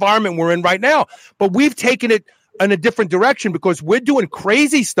this environment we're in right now. But we've taken it in a different direction because we're doing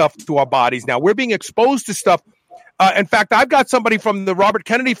crazy stuff to our bodies now. We're being exposed to stuff. In fact, I've got somebody from the Robert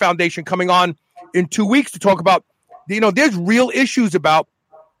Kennedy Foundation coming on in 2 weeks to talk about, there's real issues about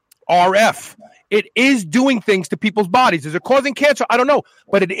RF. It is doing things to people's bodies. Is it causing cancer? I don't know,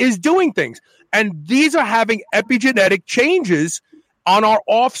 but it is doing things. And these are having epigenetic changes on our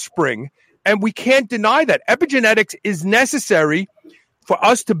offspring, and we can't deny that. Epigenetics is necessary for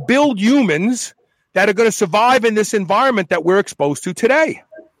us to build humans that are going to survive in this environment that we're exposed to today.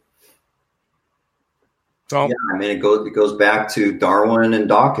 So, it goes back to Darwin and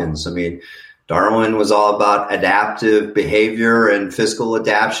Dawkins. Darwin was all about adaptive behavior and physical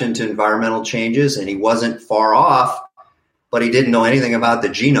adaptation to environmental changes, and he wasn't far off, but he didn't know anything about the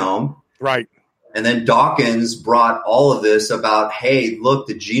genome. Right. And then Dawkins brought all of this about, hey, look,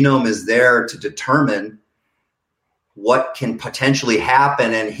 the genome is there to determine what can potentially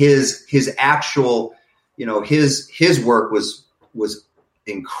happen. And his actual, his work was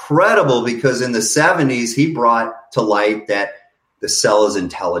incredible, because in the 70s, he brought to light that the cell is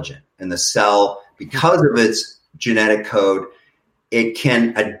intelligent, and the cell, because of its genetic code,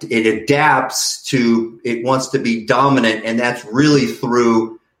 it adapts to, it wants to be dominant. And that's really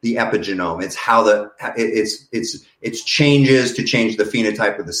through the epigenome. It's how it's changes to change the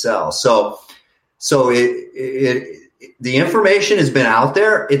phenotype of the cell. So the information has been out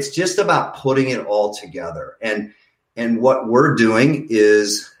there. It's just about putting it all together. And what we're doing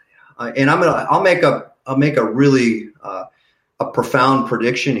is, and I'll make a really a profound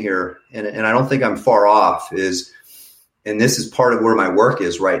prediction here, and I don't think I'm far off. And this is part of where my work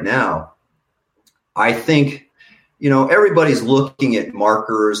is right now. I think, everybody's looking at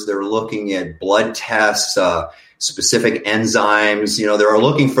markers. They're looking at blood tests, specific enzymes. They're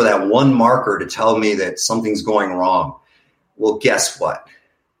looking for that one marker to tell me that something's going wrong. Well, guess what?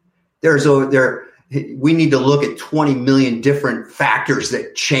 We need to look at 20 million different factors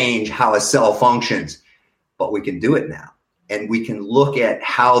that change how a cell functions, but we can do it now. And we can look at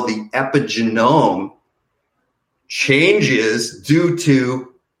how the epigenome changes due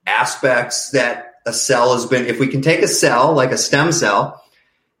to aspects that a cell has been. If we can take a cell like a stem cell,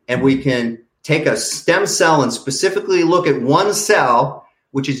 and we can take a stem cell and specifically look at one cell,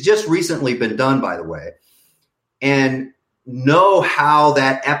 which has just recently been done, by the way, and know how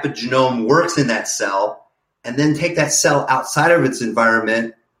that epigenome works in that cell, and then take that cell outside of its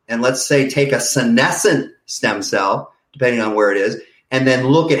environment, and let's say take a senescent stem cell, depending on where it is, and then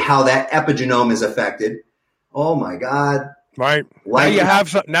look at how that epigenome is affected. Oh my God. Right. Now you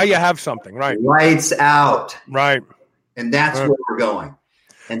have something, right? Lights out. Right. And that's where we're going.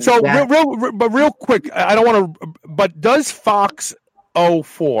 And so real quick, I don't want to, but does Fox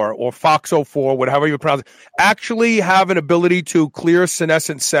 04 or Fox 04, whatever you pronounce it, actually have an ability to clear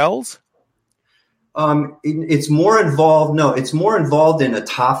senescent cells? It's more involved. No, it's more involved in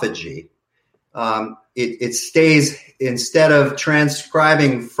autophagy. It stays, instead of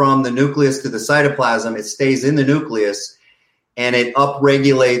transcribing from the nucleus to the cytoplasm, it stays in the nucleus, and it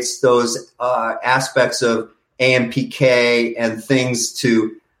upregulates those aspects of AMPK and things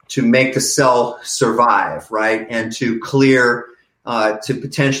to make the cell survive, right? And to clear, to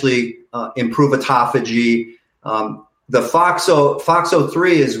potentially improve autophagy. The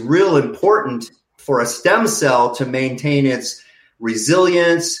FOXO3 is real important for a stem cell to maintain its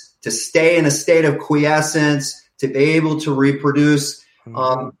resilience, to stay in a state of quiescence, to be able to reproduce.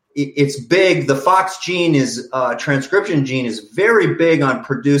 It's big. The FOX gene transcription gene is very big on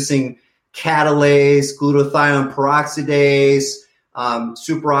producing catalase, glutathione peroxidase,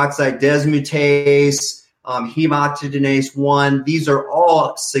 superoxide dismutase, hematogenase 1. These are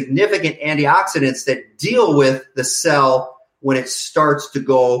all significant antioxidants that deal with the cell when it starts to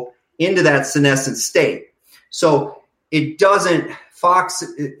go into that senescent state. So it doesn't,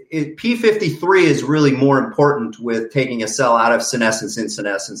 P53 is really more important with taking a cell out of senescence in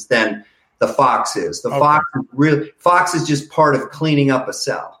senescence than the FOX is. FOX is just part of cleaning up a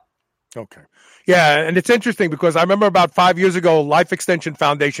cell. Okay. Yeah, and it's interesting because I remember about 5 years ago, Life Extension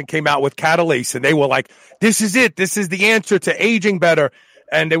Foundation came out with catalase, and they were like, this is it. This is the answer to aging better.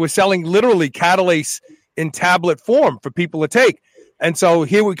 And they were selling literally catalase in tablet form for people to take. And so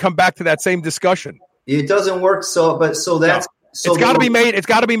here we come back to that same discussion. It doesn't work. It's got to be made. It's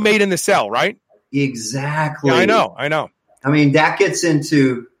got to be made in the cell, right? Exactly. Yeah, I know. I mean, that gets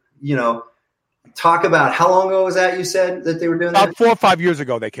into, talk about how long ago was that you said that they were doing that? About 4 or 5 years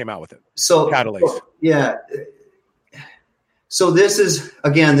ago, they came out with it. So catalase. Yeah. So this is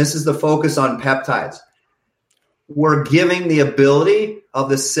the focus on peptides. We're giving the ability of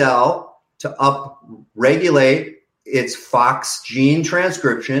the cell to upregulate its FOX gene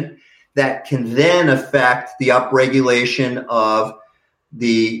transcription that can then affect the upregulation of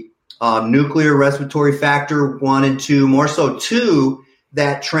the nuclear respiratory factor 1 and 2, more so 2,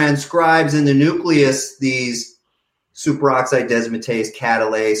 that transcribes in the nucleus these superoxide dismutase,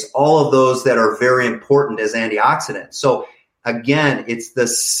 catalase, all of those that are very important as antioxidants. So again, it's the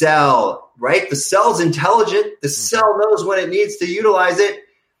cell, right? The cell's intelligent. The cell knows when it needs to utilize it.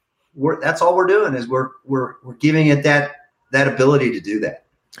 That's all we're doing is we're giving it that ability to do that.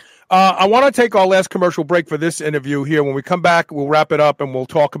 I want to take our last commercial break for this interview here. When we come back, we'll wrap it up and we'll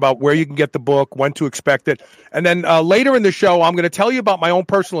talk about where you can get the book, when to expect it. And then later in the show, I'm going to tell you about my own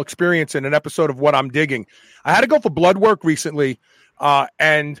personal experience in an episode of What I'm Digging. I had to go for blood work recently,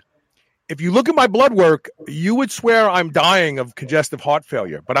 and if you look at my blood work, you would swear I'm dying of congestive heart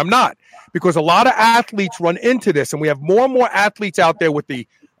failure, but I'm not, because a lot of athletes run into this, and we have more and more athletes out there with the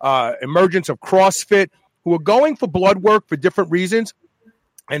emergence of CrossFit who are going for blood work for different reasons,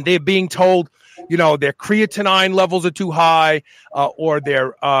 and they're being told, their creatinine levels are too high, or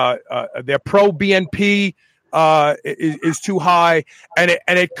their pro BNP is too high, and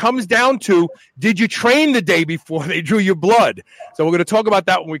it comes down to, did you train the day before they drew your blood? So we're going to talk about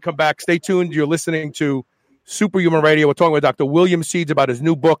that when we come back. Stay tuned. You're listening to Superhuman Radio. We're talking with Dr. William Seeds about his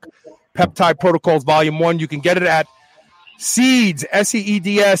new book, Peptide Protocols Volume 1. You can get it at Seeds,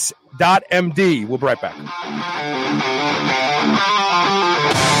 SEEDS.MD. We'll be right back.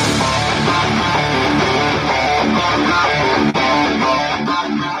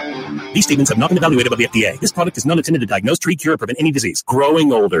 These statements have not been evaluated by the FDA. This product is not intended to diagnose, treat, cure, or prevent any disease.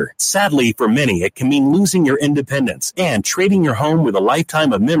 Growing older. Sadly, for many, it can mean losing your independence and trading your home with a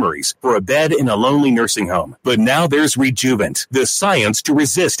lifetime of memories for a bed in a lonely nursing home. But now there's Rejuvent, the science to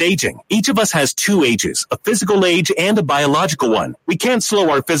resist aging. Each of us has two ages, a physical age and a biological one. We can't slow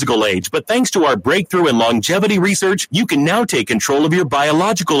our physical age, but thanks to our breakthrough in longevity research, you can now take control of your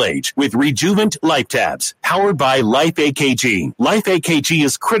biological age with Rejuvent Life Tabs, powered by Life AKG. Life AKG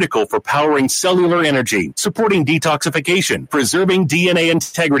is critical for powering cellular energy, supporting detoxification, preserving DNA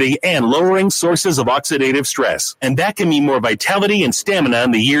integrity, and lowering sources of oxidative stress. And that can mean more vitality and stamina in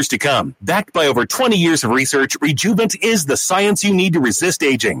the years to come. Backed by over 20 years of research, Rejuvent is the science you need to resist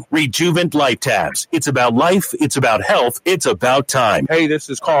aging. Rejuvent Life Tabs. It's about life, it's about health, it's about time. Hey, this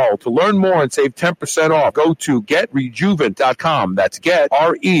is Carl. To learn more and save 10% off, go to getrejuvent.com. That's get,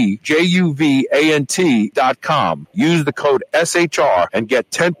 REJUVANT.com. Use the code SHR and get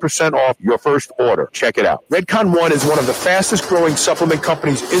 10% off your first order. Check it out. Redcon One is one of the fastest growing supplement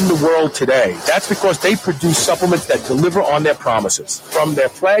companies in the world today. That's because they produce supplements that deliver on their promises. From their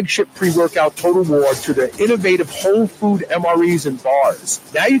flagship pre-workout Total War to their innovative whole food MREs and bars.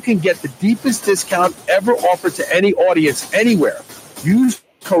 Now you can get the deepest discount ever offered to any audience anywhere. Use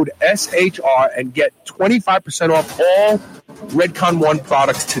code SHR and get 25% off all Redcon One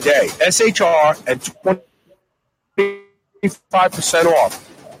products today. SHR and 25% off.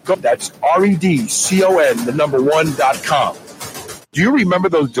 That's REDCON1.com. Do you remember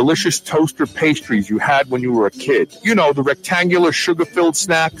those delicious toaster pastries you had when you were a kid? You know, the rectangular sugar-filled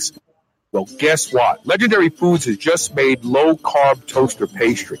snacks? Well, guess what? Legendary Foods has just made low-carb toaster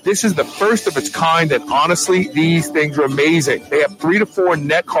pastry. This is the first of its kind, and honestly, these things are amazing. They have 3 to 4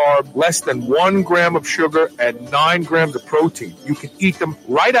 net carb, less than 1 gram of sugar, and 9 grams of protein. You can eat them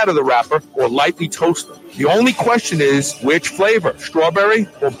right out of the wrapper or lightly toast them. The only question is, which flavor? Strawberry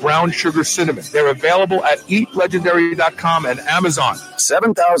or brown sugar cinnamon? They're available at eatlegendary.com and Amazon.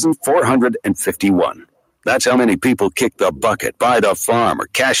 7,451. That's how many people kick the bucket, buy the farm, or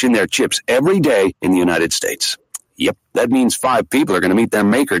cash in their chips every day in the United States. Yep, that means 5 people are going to meet their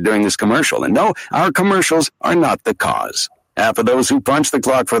maker during this commercial. And no, our commercials are not the cause. Half of those who punch the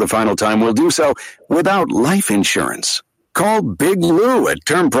clock for the final time will do so without life insurance. Call Big Lou at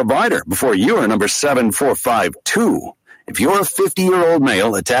Term Provider before you're number 7452. If you're a 50-year-old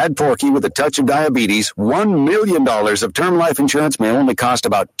male, a tad porky with a touch of diabetes, $1 million of term life insurance may only cost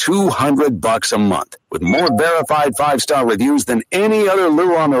about $200 a month. With more verified 5-star reviews than any other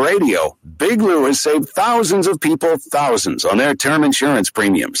Lou on the radio, Big Lou has saved thousands of people thousands on their term insurance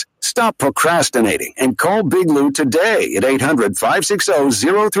premiums. Stop procrastinating and call Big Lou today at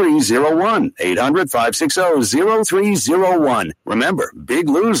 800-560-0301. 800-560-0301. Remember, Big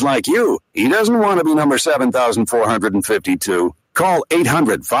Lou's like you. He doesn't want to be number 7,452. Call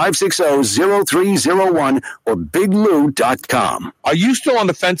 800-560-0301 or biglou.com. Are you still on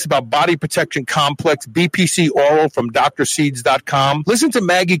the fence about Body Protection Complex BPC Oral from drseeds.com? Listen to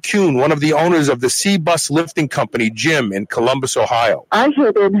Maggie Kuhn, one of the owners of the C-Bus Lifting Company gym in Columbus, Ohio. I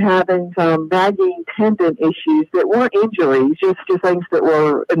had been having some nagging tendon issues that weren't injuries, just things that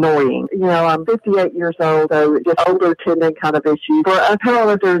were annoying. You know, I'm 58 years old, so just older tendon kind of issues. For us,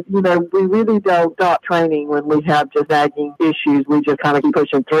 however, you know, we really don't stop training when we have just nagging issues. We just kind of keep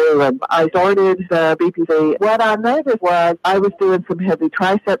pushing through. And I started the BPC. What I noticed was I was doing some heavy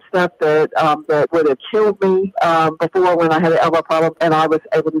tricep stuff that would have killed me before when I had an elbow problem, and I was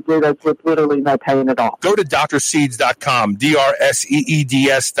able to do those with literally no pain at all. Go to drseeds.com,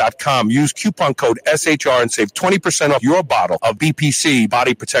 DRSEEDS.com. Use coupon code SHR and save 20% off your bottle of BPC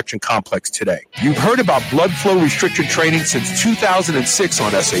Body Protection Complex today. You've heard about blood flow restricted training since 2006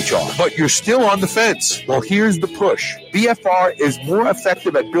 on SHR, but you're still on the fence. Well, here's the push. BFR is more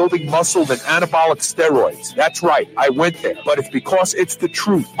effective at building muscle than anabolic steroids. That's right, I went there, but it's because it's the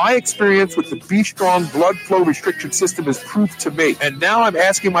truth. My experience with the Be Strong blood flow restriction system is proof to me, and now I'm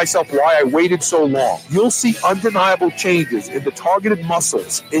asking myself why I waited so long. You'll see undeniable changes in the targeted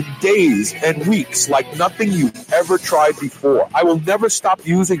muscles in days and weeks like nothing you've ever tried before. I will never stop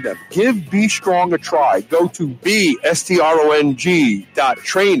using them. Give Be Strong a try. Go to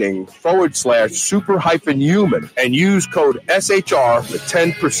BStrong.training/super-human and use code SHR for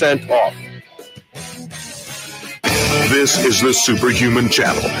 10% off. This is the Superhuman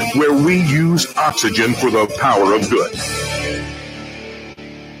Channel, where we use oxygen for the power of good.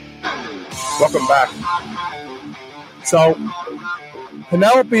 Welcome back. So,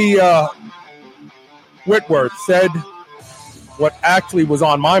 Penelope Whitworth said what actually was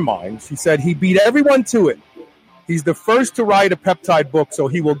on my mind. She said he beat everyone to it. He's the first to write a peptide book, so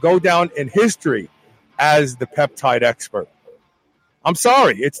he will go down in history as the peptide expert. I'm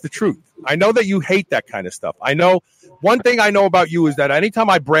sorry, it's the truth. I know that you hate that kind of stuff. I know one thing I know about you is that anytime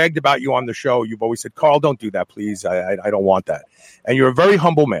I bragged about you on the show, you've always said, Carl, don't do that, please. I don't want that. And you're a very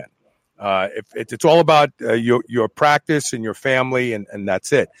humble man. It's all about your practice and your family, and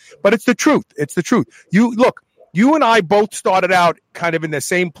that's it. But it's the truth. It's the truth. You and I both started out kind of in the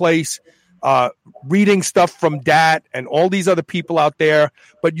same place, reading stuff from DAT and all these other people out there.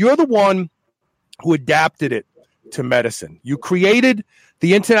 But you're the one who adapted it to medicine. You created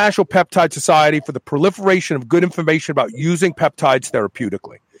the International Peptide Society for the proliferation of good information about using peptides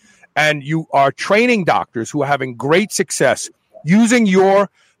therapeutically. And you are training doctors who are having great success using your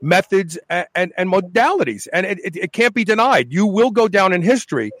methods and modalities. And it can't be denied. You will go down in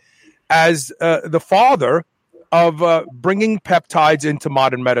history as the father of bringing peptides into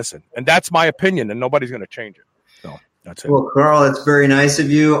modern medicine. And that's my opinion, and nobody's going to change it. So that's it. Well, Carl, it's very nice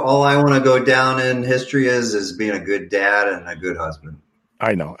of you. All I want to go down in history is being a good dad and a good husband.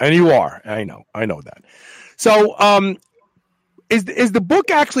 I know. And you are. I know that. So is the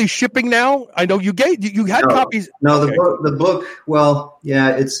book actually shipping now? I know you had copies. No, okay. the book, well,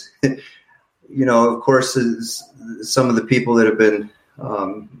 yeah, it's, of course, some of the people that have been,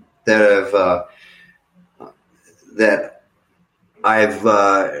 that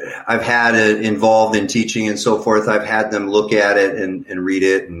I've had involved in teaching and so forth. I've had them look at it and read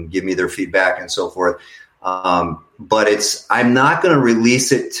it and give me their feedback and so forth. But I'm not going to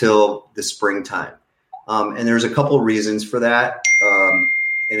release it till the springtime. And there's a couple reasons for that. And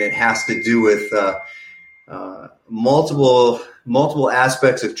it has to do with multiple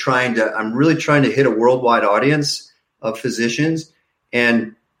aspects of I'm really trying to hit a worldwide audience of physicians.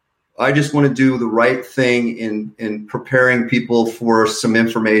 And I just want to do the right thing in preparing people for some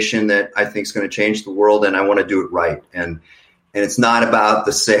information that I think is going to change the world. And I want to do it right. And it's not about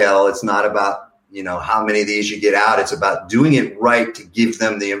the sale. It's not about, how many of these you get out. It's about doing it right to give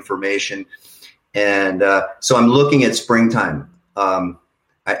them the information. And so I'm looking at springtime,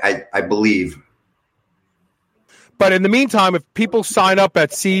 I believe. But in the meantime, if people sign up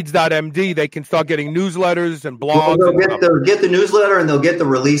at seeds.md, they can start getting newsletters and blogs. Well, they'll get the newsletter and they'll get the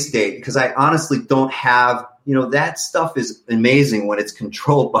release date, because I honestly don't have, that stuff is amazing when it's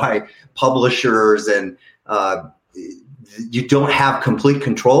controlled by publishers and you don't have complete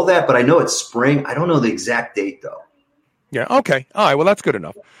control of that. But I know it's spring. I don't know the exact date, though. Yeah. Okay. All right. Well, that's good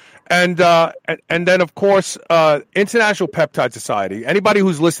enough. And then, of course, International Peptide Society. Anybody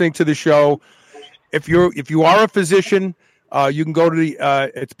who's listening to the show, if you are a physician, you can go to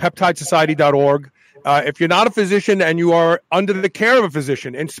it's peptidesociety.org. If you're not a physician and you are under the care of a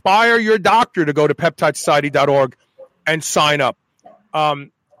physician, inspire your doctor to go to peptidesociety.org and sign up.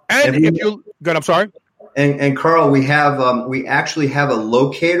 And if you good, I'm sorry. And Carl, we actually have a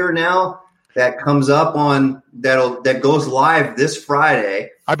locator now that comes up that goes live this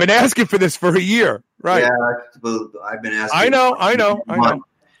Friday. I've been asking for this for a year, right? Yeah, I've been asking. I know.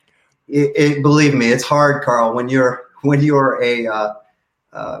 Believe me, it's hard, Carl. When you're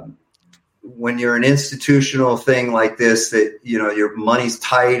an institutional thing like this, that your money's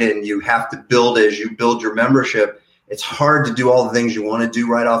tight and you have to build as you build your membership. It's hard to do all the things you want to do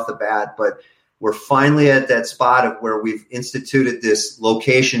right off the bat, but we're finally at that spot of where we've instituted this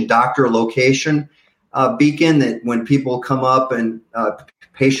doctor location beacon, that when people come up and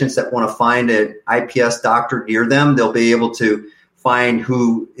patients that want to find an IPS doctor near them, they'll be able to find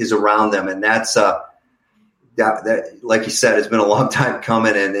who is around them. And that's that like you said, it's been a long time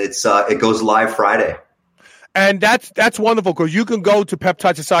coming, and it goes live Friday. And that's wonderful, because you can go to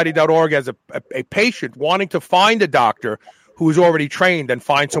peptidesociety.org as a patient wanting to find a doctor who is already trained and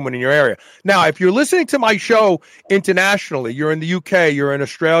find someone in your area. Now, if you're listening to my show internationally, you're in the UK, you're in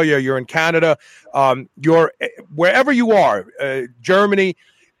Australia, you're in Canada, you're wherever you are, Germany,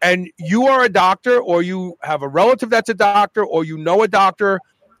 and you are a doctor or you have a relative that's a doctor or you know a doctor,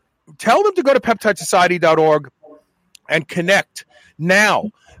 tell them to go to peptidesociety.org and connect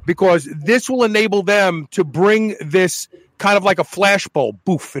now, because this will enable them to bring this kind of like a flashbulb,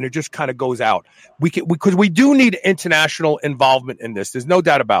 boof, and it just kind of goes out. Because we do need international involvement in this. There's no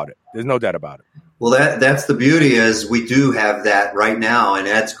doubt about it. Well, that's the beauty is we do have that right now, and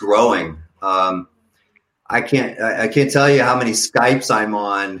that's growing. I can't tell you how many Skypes I'm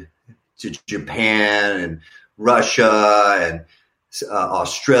on to Japan and Russia and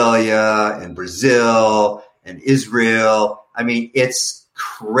Australia and Brazil and Israel. I mean, it's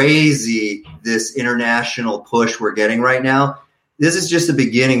crazy, this international push we're getting right now. This is just the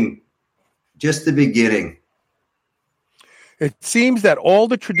beginning. It seems that all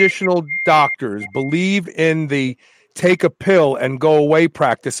the traditional doctors believe in the take a pill and go away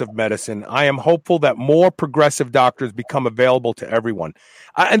practice of medicine. I am hopeful that more progressive doctors become available to everyone.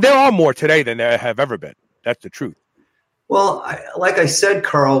 And there are more today than there have ever been. That's the truth. Well, like I said,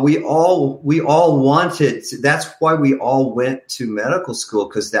 Carl, we all wanted. That's why we all went to medical school,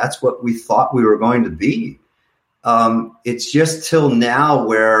 because that's what we thought we were going to be. It's just till now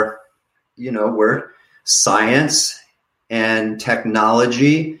where science and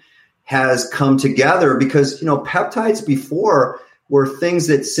technology has come together, because peptides before were things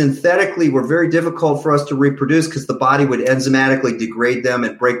that synthetically were very difficult for us to reproduce because the body would enzymatically degrade them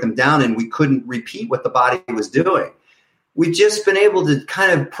and break them down, and we couldn't repeat what the body was doing. We've just been able to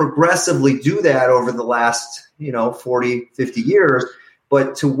kind of progressively do that over the last, 40, 50 years,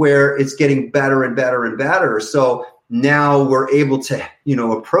 but to where it's getting better and better and better. So now we're able to,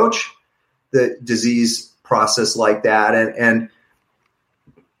 approach the disease process like that. And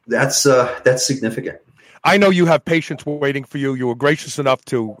that's significant. I know you have patients waiting for you. You were gracious enough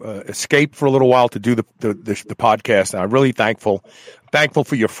to escape for a little while to do the podcast. And I'm really thankful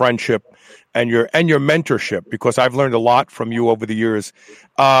for your friendship and your mentorship, because I've learned a lot from you over the years.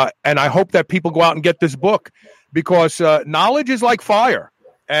 And I hope that people go out and get this book, because knowledge is like fire,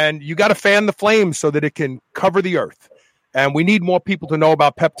 and you got to fan the flames so that it can cover the earth. And we need more people to know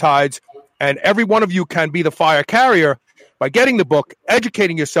about peptides. And every one of you can be the fire carrier by getting the book,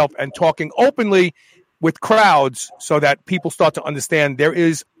 educating yourself, and talking openly with crowds so that people start to understand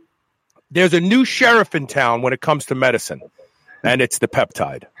there's a new sheriff in town when it comes to medicine, and it's the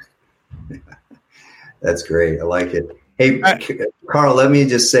peptide. That's great. I like it. Hey, Carl, let me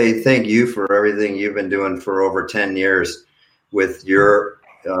just say thank you for everything you've been doing for over 10 years with your,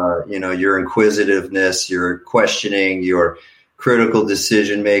 your inquisitiveness, your questioning, your critical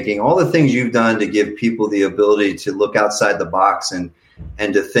decision making, all the things you've done to give people the ability to look outside the box and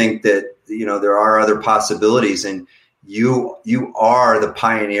to think that, there are other possibilities. And you are the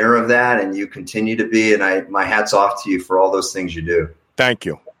pioneer of that, and you continue to be. And my hat's off to you for all those things you do. Thank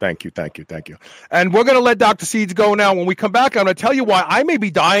you. And we're going to let Dr. Seeds go now. When we come back, I'm going to tell you why I may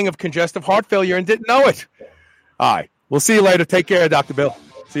be dying of congestive heart failure and didn't know it. All right. We'll see you later. Take care, Dr. Bill.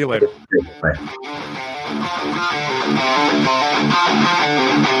 See you later. Bye.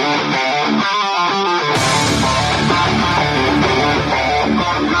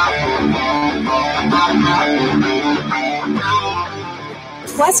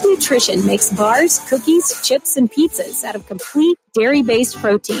 Quest Nutrition makes bars, cookies, chips, and pizzas out of complete dairy-based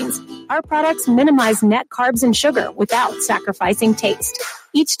proteins. Our products minimize net carbs and sugar without sacrificing taste.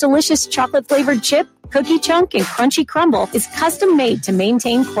 Each delicious chocolate-flavored chip, cookie chunk, and crunchy crumble is custom-made to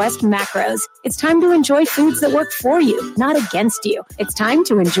maintain Quest macros. It's time to enjoy foods that work for you, not against you. It's time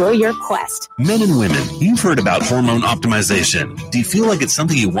to enjoy your Quest. Men and women, you've heard about hormone optimization. Do you feel like it's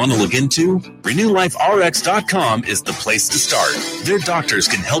something you want to look into? RenewLifeRx.com is the place to start. Their doctors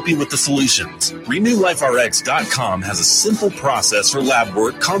can help you with the solutions. RenewLifeRx.com has a simple process for lab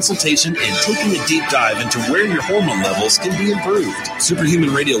work, consultation, and taking a deep dive into where your hormone levels can be improved.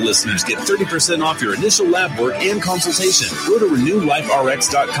 Superhuman Radio listeners get 30% off your initial lab work and consultation. Go to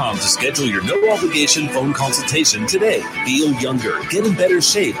RenewLifeRx.com to schedule your no-obligation phone consultation today. Feel younger, get in better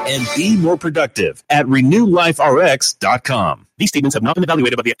shape, and be more productive at RenewLifeRx.com. These statements have not been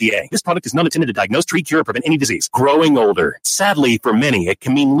evaluated by the FDA. This product is not intended to diagnose, treat, cure, or prevent any disease. Growing older. Sadly, for many, it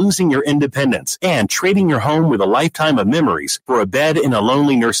can mean losing your independence and trading your home with a lifetime of memories for a bed in a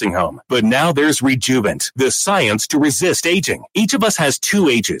lonely nursing home. But now there's Rejuvent, the science to resist aging. Each of us has two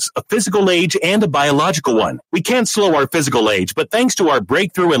ages, a physical age and a biological one. We can't slow our physical age, but thanks to our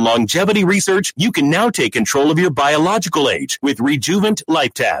breakthrough in longevity research, you can now take control of your biological age with Rejuvent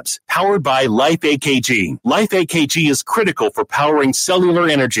Life Tabs. powered by Life AKG. Life AKG is critical for powering cellular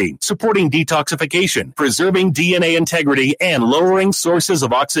energy, supporting detoxification, preserving DNA integrity, and lowering sources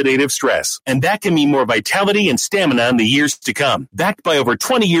of oxidative stress. And that can mean more vitality and stamina in the years to come. Backed by over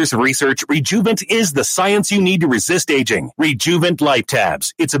 20 years of research, Rejuvent is the science you need to resist aging. Rejuvent Life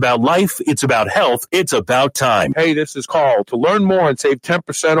Tabs. It's about life, it's about health, it's about time. Hey, this is Carl. To learn more and save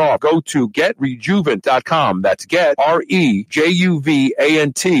 10% off, go to getrejuvent.com. That's get,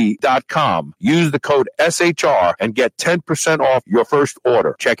 REJUVANT.com. Use the code SHR and get 10% off your first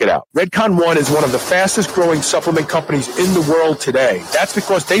order. Check it out. Redcon One is one of the fastest growing supplement companies in the world today. That's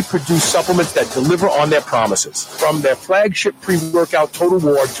because they produce supplements that deliver on their promises. From their flagship pre-workout Total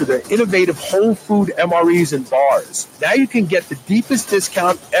War to their innovative whole food MREs and bars. Now you can get the deepest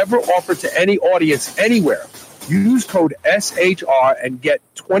discount ever offered to any audience anywhere. Use code SHR and get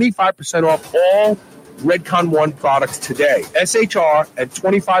 25% off all Redcon One products today. SHR at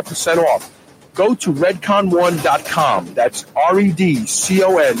 25% off. Go to redcon1.com. That's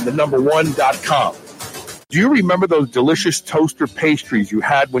REDCON, the number 1.com. Do you remember those delicious toaster pastries you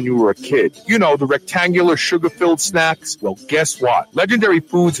had when you were a kid? You know, the rectangular sugar-filled snacks? Well, guess what? Legendary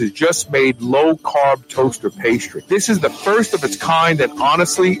Foods has just made low-carb toaster pastry. This is the first of its kind, and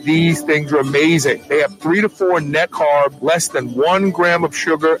honestly, these things are amazing. They have 3 to 4 net carb, less than 1 gram of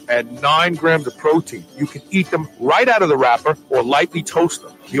sugar, and 9 grams of protein. You can eat them right out of the wrapper or lightly toast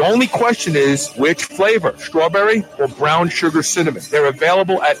them. The only question is, which flavor, strawberry or brown sugar cinnamon? They're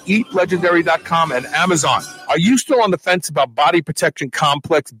available at eatlegendary.com and Amazon. Are you still on the fence about Body Protection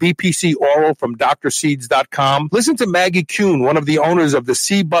Complex BPC Oral from drseeds.com? Listen to Maggie Kuhn, one of the owners of the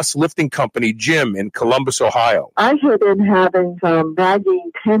C-Bus Lifting Company gym in Columbus, Ohio. I had been having some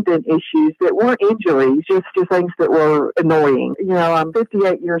nagging tendon issues that weren't injuries, just things that were annoying. You know, I'm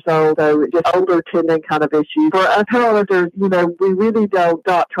 58 years old, so just older tendon kind of issues. For us powerlifters, you know, we really don't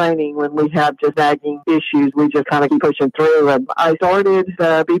stop training when we have just nagging issues. We just kind of keep pushing through. And I started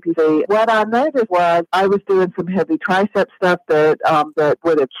BPC. What I noticed was I was doing some heavy tricep stuff that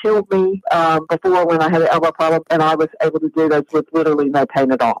would have killed me before when I had an elbow problem, and I was able to do those with literally no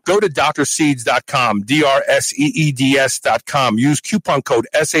pain at all. Go to drseeds.com, drseeds.com. Use coupon code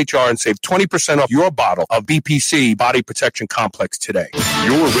SHR and save 20% off your bottle of BPC Body Protection Complex today.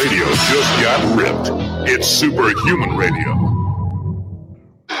 Your radio just got ripped. It's Superhuman Radio.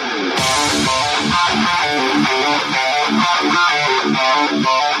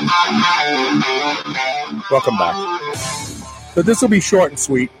 Welcome back. So this will be short and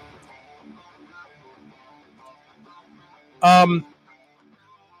sweet.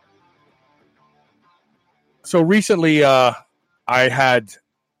 So recently, I had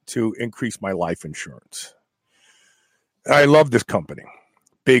to increase my life insurance. I love this company,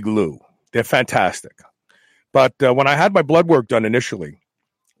 Big Lou. They're fantastic. But when I had my blood work done initially,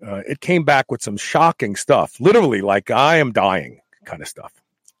 it came back with some shocking stuff, literally like I am dying kind of stuff.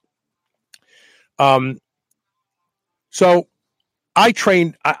 So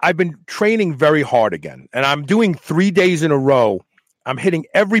I've been training very hard again, and I'm doing 3 days in a row. I'm hitting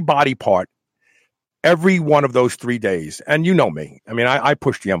every body part, every one of those 3 days. And you know me. I mean, I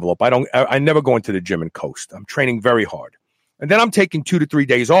push the envelope. I never go into the gym and coast. I'm training very hard. And then I'm taking 2 to 3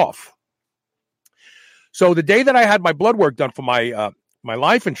 days off. So the day that I had my blood work done for my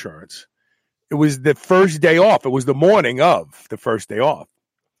life insurance, it was the first day off. It was the morning of the first day off.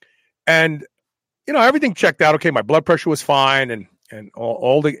 And you know, everything checked out. Okay, my blood pressure was fine, and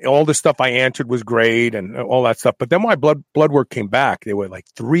all the stuff I answered was great, and all that stuff. But then my blood work came back. There were like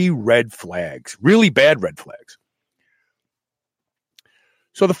 3 red flags, really bad red flags.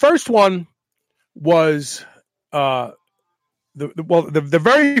 So the first one was the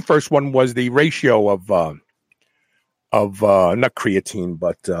very first one was the ratio of not creatine,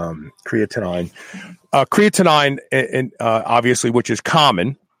 but creatinine. Creatinine, and obviously, which is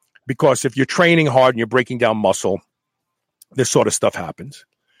common. Because if you're training hard and you're breaking down muscle, this sort of stuff happens.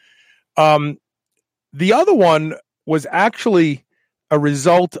 The other one was actually a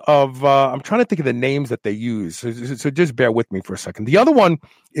result of, I'm trying to think of the names that they use. So just bear with me for a second. The other one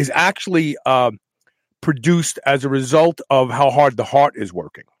is actually produced as a result of how hard the heart is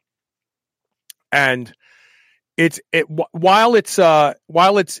working. And while it's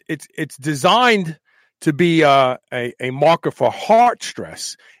designed to be a marker for heart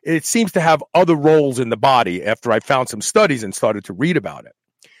stress, it seems to have other roles in the body after I found some studies and started to read about it.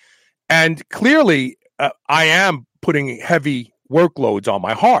 And clearly, I am putting heavy workloads on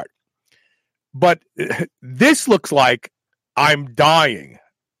my heart. But this looks like I'm dying.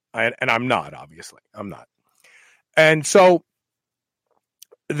 And I'm not, obviously. I'm not. And so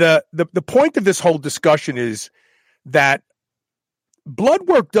the point of this whole discussion is that blood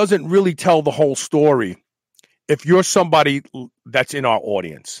work doesn't really tell the whole story if you're somebody that's in our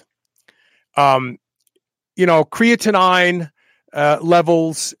audience. Creatinine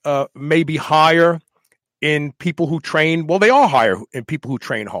levels may be higher in people who train. Well, they are higher in people who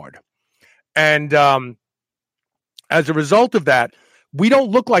train hard. And as a result of that, we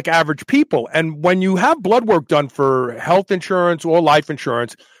don't look like average people. And when you have blood work done for health insurance or life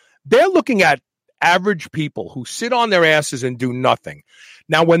insurance, they're looking at average people who sit on their asses and do nothing.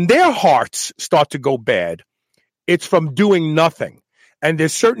 Now, when their hearts start to go bad, it's from doing nothing. And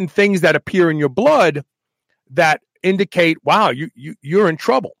there's certain things that appear in your blood that indicate, wow, you're in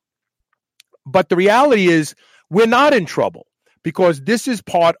trouble. But the reality is we're not in trouble because this is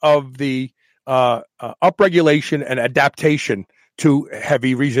part of the upregulation and adaptation to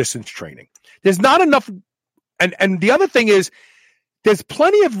heavy resistance training. There's not enough. And the other thing is there's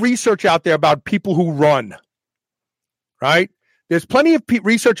plenty of research out there about people who run, right? There's plenty of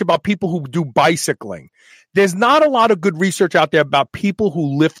research about people who do bicycling. There's not a lot of good research out there about people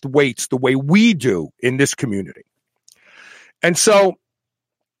who lift weights the way we do in this community. And so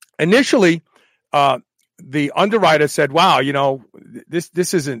initially, the underwriter said, wow,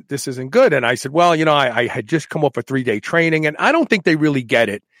 this isn't good. And I said, well, I had just come up for 3-day training and I don't think they really get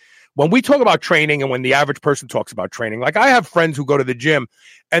it. When we talk about training and when the average person talks about training, like I have friends who go to the gym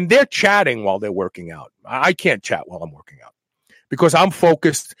and they're chatting while they're working out. I can't chat while I'm working out because I'm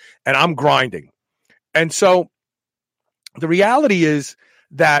focused and I'm grinding. And so the reality is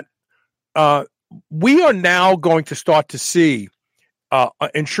that we are now going to start to see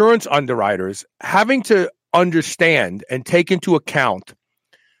insurance underwriters having to understand and take into account,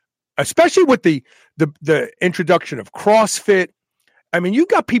 especially with the introduction of CrossFit. I mean, you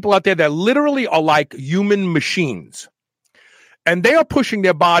got people out there that literally are like human machines, and they are pushing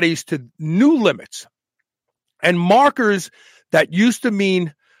their bodies to new limits. And markers that used to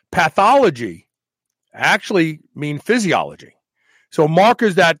mean pathology actually mean physiology. So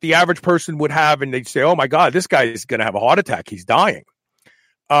markers that the average person would have, and they'd say, oh my God, this guy is going to have a heart attack. He's dying.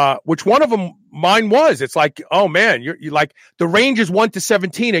 Which one of them, mine was. It's like, oh man, you're like, the range is 1 to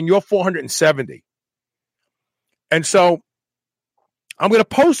 17 and you're 470. And so I'm going to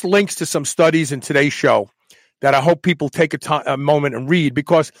post links to some studies in today's show that I hope people take a moment and read,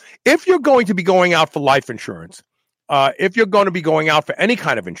 because if you're going to be going out for life insurance, if you're going to be going out for any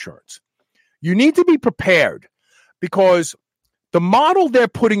kind of insurance, you need to be prepared, because the model they're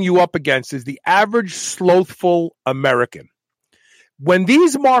putting you up against is the average slothful American. When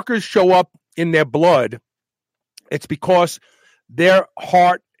these markers show up in their blood, it's because their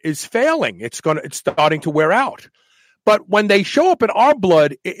heart is failing. It's starting to wear out. But when they show up in our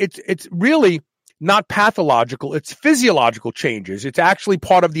blood, it's really not pathological. It's physiological changes. It's actually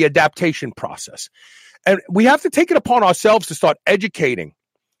part of the adaptation process. And we have to take it upon ourselves to start educating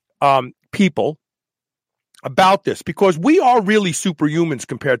people about this, because we are really superhumans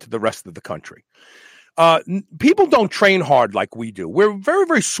compared to the rest of the country. People don't train hard like we do. We're a very,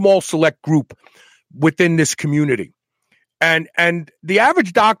 very small select group within this community. And the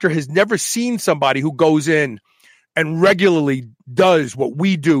average doctor has never seen somebody who goes in and regularly does what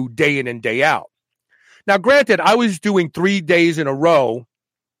we do day in and day out. Now, granted, I was doing 3 days in a row,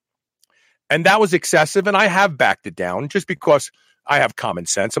 and that was excessive, and I have backed it down just because I have common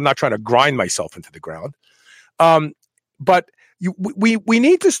sense. I'm not trying to grind myself into the ground. But we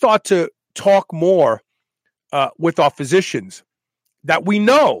need to start to talk more with our physicians, that we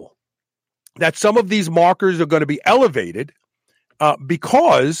know that some of these markers are going to be elevated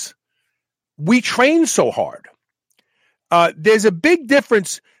because we train so hard. There's a big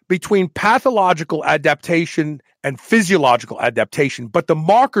difference between pathological adaptation and physiological adaptation, but the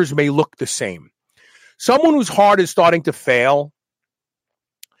markers may look the same. Someone whose heart is starting to fail,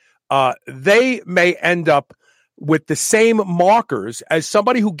 they may end up with the same markers as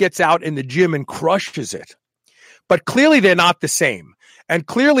somebody who gets out in the gym and crushes it. But clearly they're not the same. And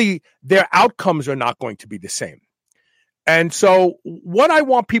clearly their outcomes are not going to be the same. And so what I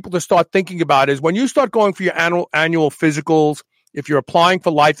want people to start thinking about is, when you start going for your annual physicals, if you're applying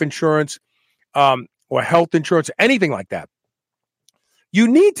for life insurance or health insurance, anything like that, you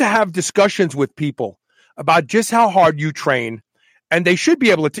need to have discussions with people about just how hard you train. And they should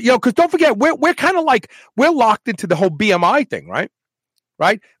be able to, because don't forget, we're kind of like, we're locked into the whole BMI thing, right?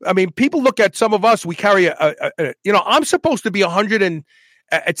 Right? I mean, people look at some of us, we carry I'm supposed to be 100 and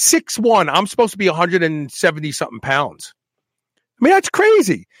at 6'1", I'm supposed to be 170 something pounds. I mean, that's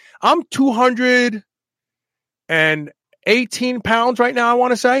crazy. I'm 218 pounds right now, I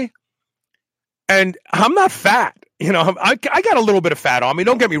want to say. And I'm not fat. I got a little bit of fat on me.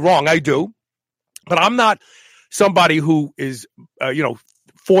 Don't get me wrong, I do. But I'm not somebody who is,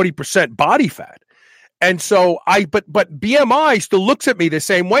 40% body fat. And so but BMI still looks at me the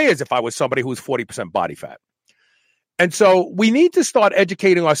same way as if I was somebody who's 40% body fat. And so we need to start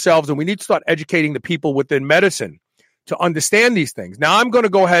educating ourselves, and we need to start educating the people within medicine to understand these things. Now, I'm going to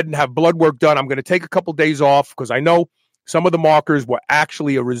go ahead and have blood work done. I'm going to take a couple days off because I know some of the markers were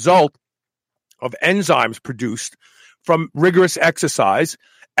actually a result of enzymes produced from rigorous exercise.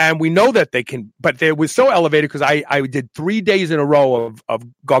 And we know that they can, but they was so elevated because I did 3 days in a row of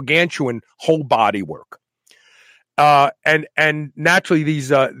gargantuan whole body work. And naturally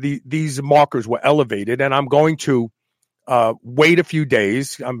these markers were elevated, and I'm going to wait a few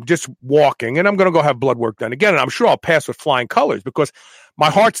days. I'm just walking, and I'm going to go have blood work done again. And I'm sure I'll pass with flying colors because my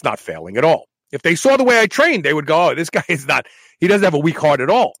heart's not failing at all. If they saw the way I trained, they would go, oh, this guy he doesn't have a weak heart at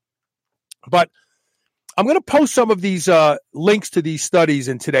all. But I'm going to post some of these links to these studies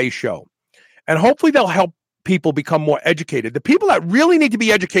in today's show, and hopefully they'll help people become more educated. The people that really need to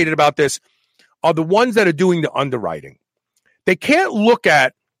be educated about this are the ones that are doing the underwriting. They can't look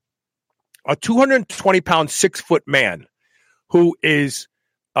at a 220-pound, 6-foot man who is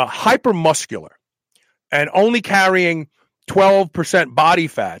hypermuscular and only carrying 12% body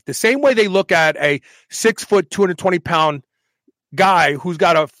fat, the same way they look at a 6-foot, 220-pound guy who's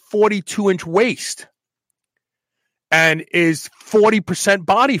got a 42-inch waist and is 40%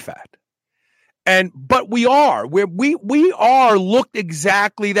 body fat. But we are looked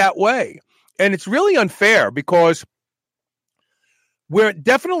exactly that way. And it's really unfair because we're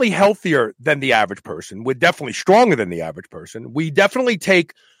definitely healthier than the average person. We're definitely stronger than the average person. We definitely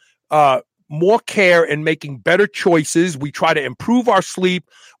take more care in making better choices. We try to improve our sleep.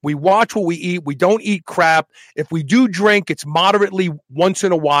 We watch what we eat. We don't eat crap. If we do drink, it's moderately once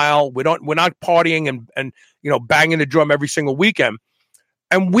in a while. We're not partying and banging the drum every single weekend.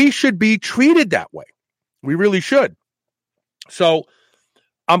 And we should be treated that way. We really should. So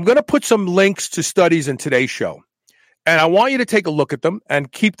I'm going to put some links to studies in today's show. And I want you to take a look at them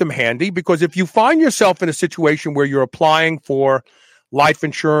and keep them handy, because if you find yourself in a situation where you're applying for life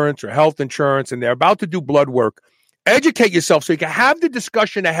insurance or health insurance and they're about to do blood work, educate yourself so you can have the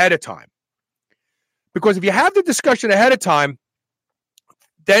discussion ahead of time. Because if you have the discussion ahead of time,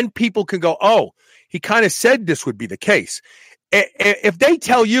 then people can go, oh, he kind of said this would be the case. If they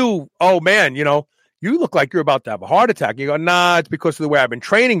tell you, oh, man, you look like you're about to have a heart attack, you go, nah, it's because of the way I've been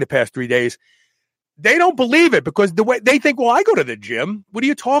training the past 3 days. They don't believe it because the way they think, well, I go to the gym. What are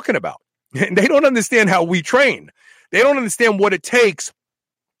you talking about? And they don't understand how we train. They don't understand what it takes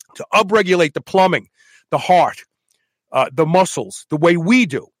to upregulate the plumbing, the heart, the muscles, the way we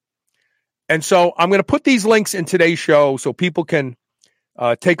do. And so I'm going to put these links in today's show so people can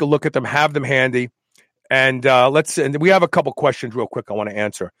take a look at them, have them handy. And and we have a couple questions real quick I want to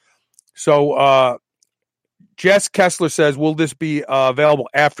answer. So Jess Kessler says, will this be available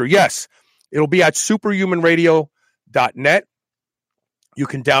after? Yes. It'll be at superhumanradio.net. You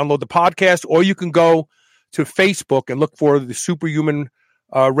can download the podcast, or you can go to Facebook and look for the Superhuman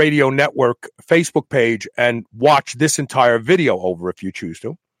Radio Network Facebook page and watch this entire video over if you choose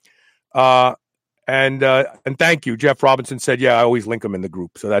to. And thank you. Jeff Robinson said, yeah, I always link them in the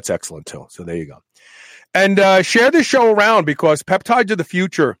group. So that's excellent too. So there you go. And share this show around, because peptides are the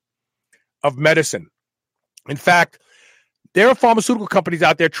future of medicine. In fact, there are pharmaceutical companies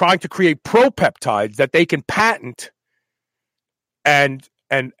out there trying to create pro-peptides that they can patent and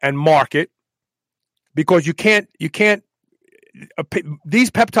market, because you can't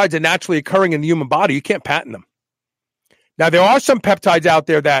these peptides are naturally occurring in the human body. You can't patent them. Now, there are some peptides out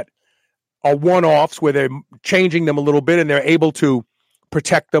there that are one-offs where they're changing them a little bit and they're able to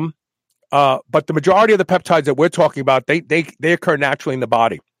protect them. But the majority of the peptides that we're talking about, they occur naturally in the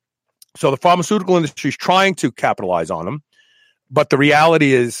body. So the pharmaceutical industry is trying to capitalize on them. But the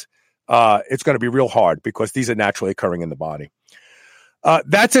reality is it's going to be real hard because these are naturally occurring in the body.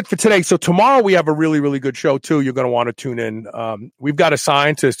 That's it for today. So tomorrow we have a really, really good show, too. You're going to want to tune in. We've got a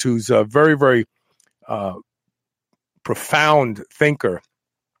scientist who's a very, very profound thinker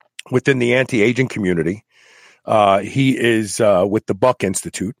within the anti-aging community. He is with the Buck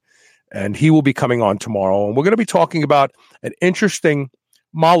Institute, and he will be coming on tomorrow. And we're going to be talking about an interesting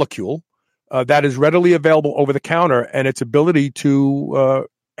molecule that is readily available over the counter, and its ability to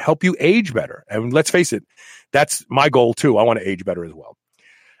help you age better. And let's face it, that's my goal too. I want to age better as well.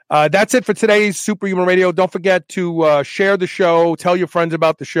 That's it for today's Superhuman Radio. Don't forget to share the show, tell your friends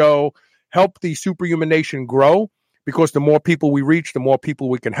about the show, help the Superhuman Nation grow, because the more people we reach, the more people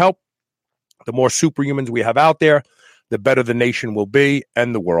we can help, the more superhumans we have out there, the better the nation will be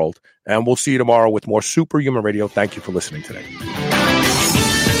and the world. And we'll see you tomorrow with more Superhuman Radio. Thank you for listening today.